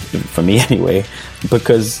ever, for me anyway,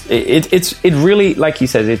 because it really, like he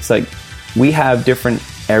says, it's like we have different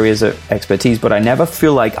areas of expertise, but I never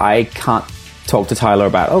feel like I can't talk to Tyler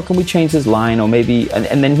about, oh, can we change this line, or maybe, and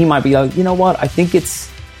then he might be like, you know what, I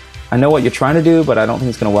know what you're trying to do, but I don't think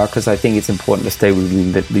it's going to work because I think it's important to stay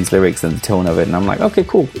with these lyrics and the tone of it. And I'm like, okay,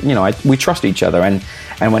 cool. You know, we trust each other. And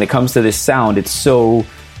when it comes to this sound, it's so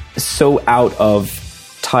out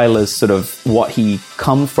of Tyler's sort of what he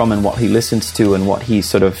comes from and what he listens to and what he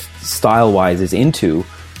sort of style-wise is into.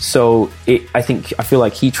 So I feel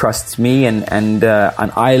like he trusts me, and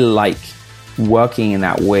I like working in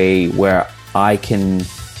that way where I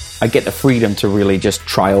get the freedom to really just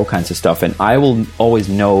try all kinds of stuff, and I will always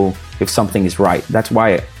know if something is right. That's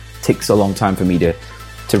why it takes a long time for me to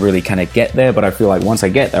really kind of get there, but I feel like once I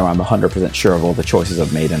get there, I'm 100% sure of all the choices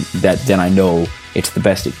I've made, and then I know it's the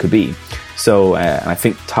best it could be. So and I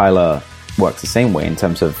think Tyler works the same way in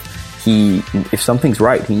terms of if something's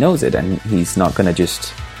right, he knows it, and he's not going to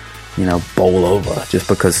just, you know, bowl over just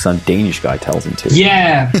because some Danish guy tells him to.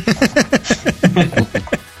 Yeah.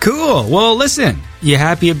 Cool. Well, listen, you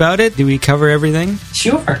happy about it? Did we cover everything?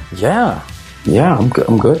 Sure. Yeah, I'm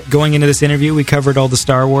good. Going into this interview, we covered all the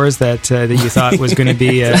Star Wars that you thought was going to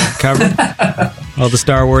be covered. All the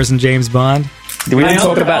Star Wars and James Bond. Did we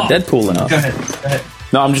talk about Deadpool enough? Go ahead.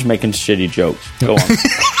 No, I'm just making shitty jokes. Go on.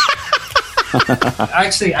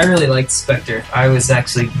 Actually, I really liked Spectre. I was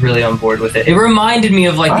actually really on board with it. It reminded me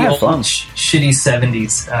of like the old shitty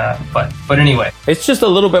 70s. But anyway. It's just a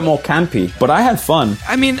little bit more campy, but I had fun.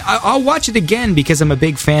 I mean, I'll watch it again because I'm a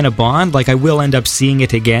big fan of Bond. Like, I will end up seeing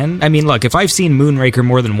it again. I mean, look, if I've seen Moonraker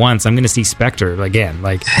more than once, I'm going to see Spectre again.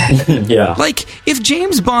 Like, yeah. Like, if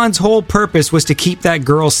James Bond's whole purpose was to keep that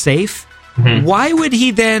girl safe, why would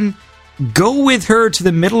he then go with her to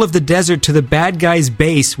the middle of the desert to the bad guy's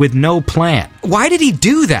base with no plan? Why did he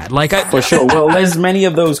do that? Like, for sure. Well, there's many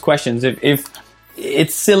of those questions. If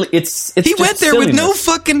it's silly, it's he went there with no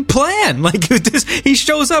fucking plan. Like, he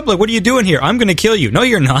shows up like, "What are you doing here? I'm going to kill you." No,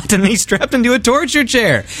 you're not. And he's strapped into a torture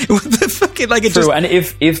chair. What the fucking like? It True. just. And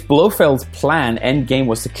if Blofeld's plan end game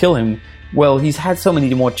was to kill him, well, he's had so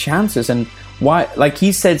many more chances. And why? Like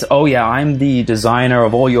he says, "Oh yeah, I'm the designer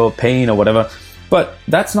of all your pain or whatever." But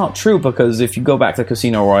that's not true, because if you go back to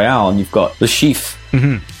Casino Royale and you've got the Chief,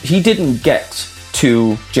 he didn't get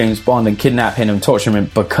to James Bond and kidnap him and torture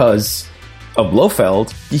him because of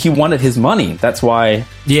Blofeld. He wanted his money. That's why,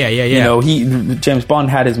 you know, James Bond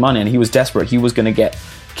had his money and he was desperate. He was going to get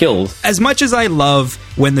killed. As much as I love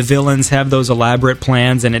when the villains have those elaborate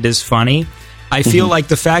plans and it is funny, I feel like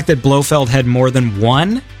the fact that Blofeld had more than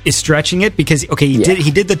one is stretching it, because he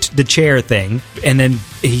did the chair thing and then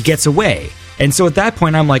he gets away. And so at that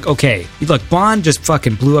point, I'm like, okay, look, Bond just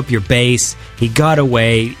fucking blew up your base. He got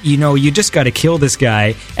away. You know, you just got to kill this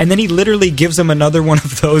guy. And then he literally gives him another one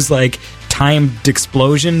of those, like, timed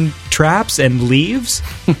explosion traps and leaves.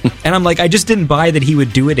 And I'm like, I just didn't buy that he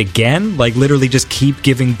would do it again. Like, literally just keep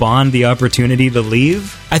giving Bond the opportunity to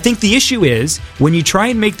leave. I think the issue is, when you try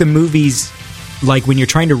and make the movies, like when you're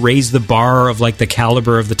trying to raise the bar of like the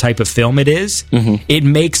caliber of the type of film it is, it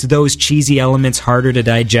makes those cheesy elements harder to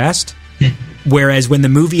digest. Whereas when the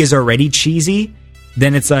movie is already cheesy,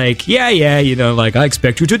 then it's like, you know, like, I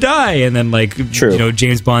expect you to die. And then, like, you know,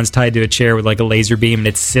 James Bond's tied to a chair with, like, a laser beam, and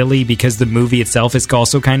it's silly because the movie itself is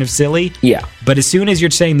also kind of silly. Yeah. But as soon as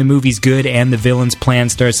you're saying the movie's good and the villain's plan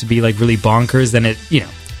starts to be, like, really bonkers, then it, you know,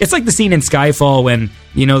 it's like the scene in Skyfall when,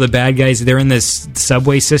 you know, the bad guys, they're in this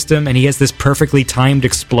subway system and he has this perfectly timed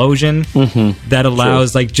explosion that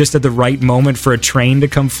allows, like, just at the right moment for a train to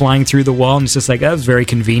come flying through the wall. And it's just like, that was very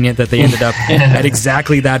convenient that they ended up at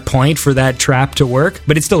exactly that point for that trap to work.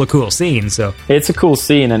 But it's still a cool scene, so. It's a cool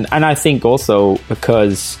scene, and I think also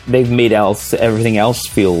because they've made everything else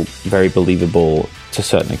feel very believable to a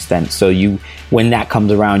certain extent. So when that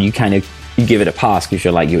comes around, you kind of give it a pass because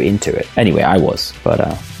you're into it. Anyway, I was, but...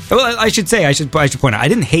 Well, I should point out, I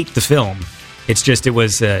didn't hate the film. It's just, it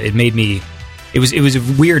was a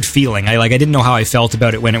weird feeling. I didn't know how I felt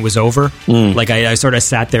about it when it was over. Like, I sort of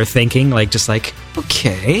sat there thinking, like, just like,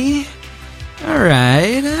 okay, all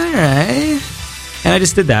right. And I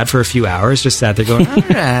just did that for a few hours, just sat there going, all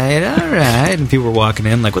right. And people were walking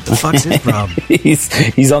in like, what the fuck's his problem?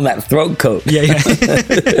 he's on that throat coat. Yeah.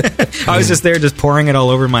 I was just there just pouring it all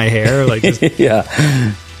over my hair. Like, just,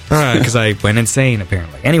 because I went insane,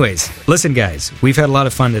 apparently. Anyways, listen, guys, we've had a lot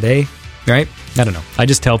of fun today, right? I don't know. I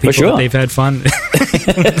just tell people that they've had fun.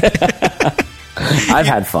 I've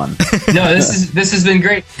had fun. No, this has been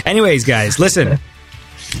great. Anyways, guys, listen.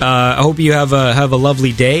 I hope you have a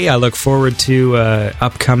lovely day. I look forward to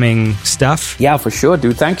upcoming stuff. Yeah, for sure,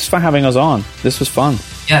 dude. Thanks for having us on. This was fun.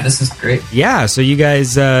 Yeah, this is great. Yeah, so you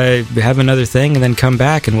guys have another thing and then come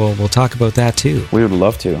back and we'll talk about that too. We would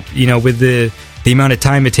love to. You know, with the amount of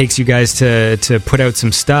time it takes you guys to put out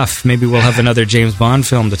some stuff, maybe we'll have another James Bond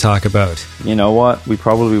film to talk about. You know what? We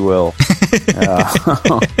probably will.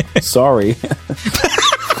 Sorry.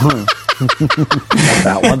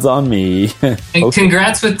 That one's on me. And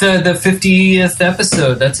congrats with the 50th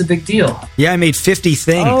episode. That's a big deal. Yeah, I made 50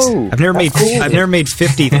 things. Oh, I've never made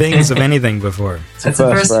 50 things of anything before. That's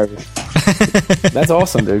impressive. That's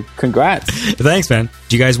awesome, dude. Congrats. Thanks, man.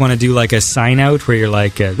 Do you guys want to do like a sign out where you're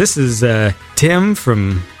like, this is Tim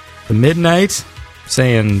from the Midnight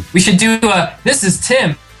saying... We should do, this is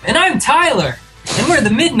Tim, and I'm Tyler, and we're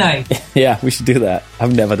the Midnight. Yeah, we should do that.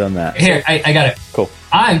 I've never done that. Here, I got it. Cool.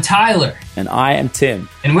 I'm Tyler. And I am Tim.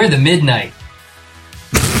 And we're the Midnight.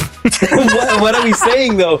 what are we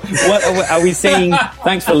saying, though? What are we saying?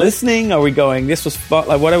 Thanks for listening? Are we going, this was fun?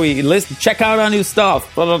 Like, what are we... Check out our new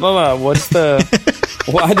stuff. Blah, blah, blah, blah. What's the...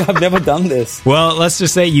 I've never done this. Well, let's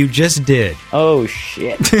just say you just did. Oh,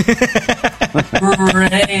 shit. Great.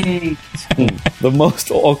 The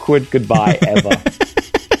most awkward goodbye ever.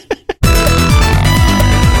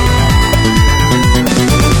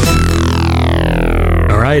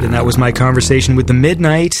 All right, and that was my conversation with the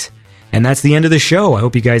Midnight. And that's the end of the show. I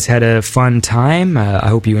hope you guys had a fun time. I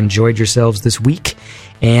hope you enjoyed yourselves this week.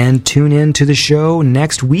 And tune in to the show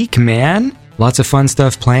next week, man. Lots of fun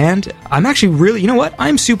stuff planned. I'm actually really, you know what?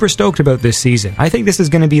 I'm super stoked about this season. I think this is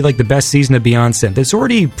going to be like the best season of Beyond Synth. It's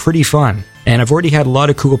already pretty fun. And I've already had a lot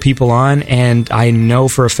of cool people on. And I know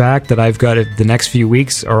for a fact that I've got the next few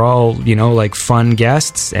weeks are all, you know, like fun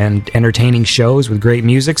guests and entertaining shows with great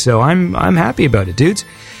music. So I'm happy about it, dudes.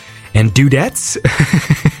 And dudettes.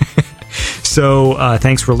 So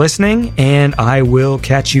thanks for listening, and I will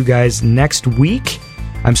catch you guys next week.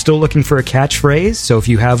 I'm still looking for a catchphrase, so if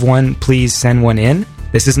you have one, please send one in.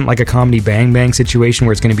 This isn't like a Comedy Bang Bang situation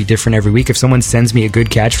where it's going to be different every week. If someone sends me a good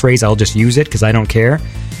catchphrase, I'll just use it because I don't care.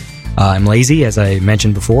 I'm lazy, as I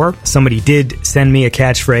mentioned before. Somebody did send me a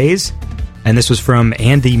catchphrase, and this was from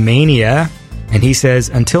Andy Mania, and he says,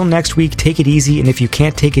 "Until next week, take it easy, and if you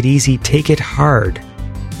can't take it easy, take it hard."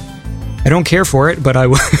 I don't care for it, but I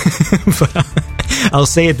I'll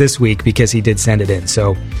say it this week because he did send it in.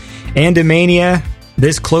 So, Andamania,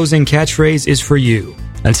 this closing catchphrase is for you.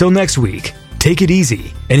 Until next week, take it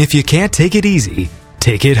easy. And if you can't take it easy,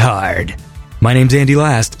 take it hard. My name's Andy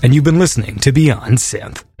Last, and you've been listening to Beyond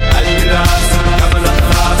Synth. Andy Last, coming up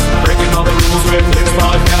fast, breaking all the rules with this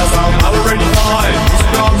podcast. I'm already fine,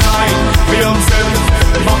 music all night, Beyond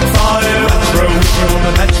Synth, on fire. Metro, on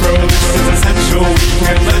the Metro, this is essential. We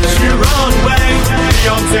can let you run away.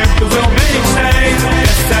 Beyond Synth, the will make change.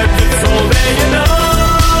 Yes, that it's all there, you know.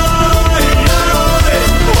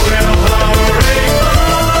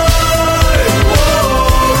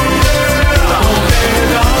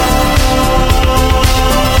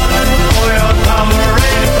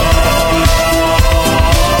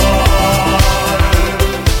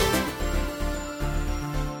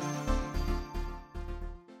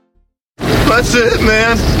 That's it,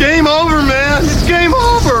 man. Game over, man. It's game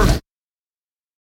over.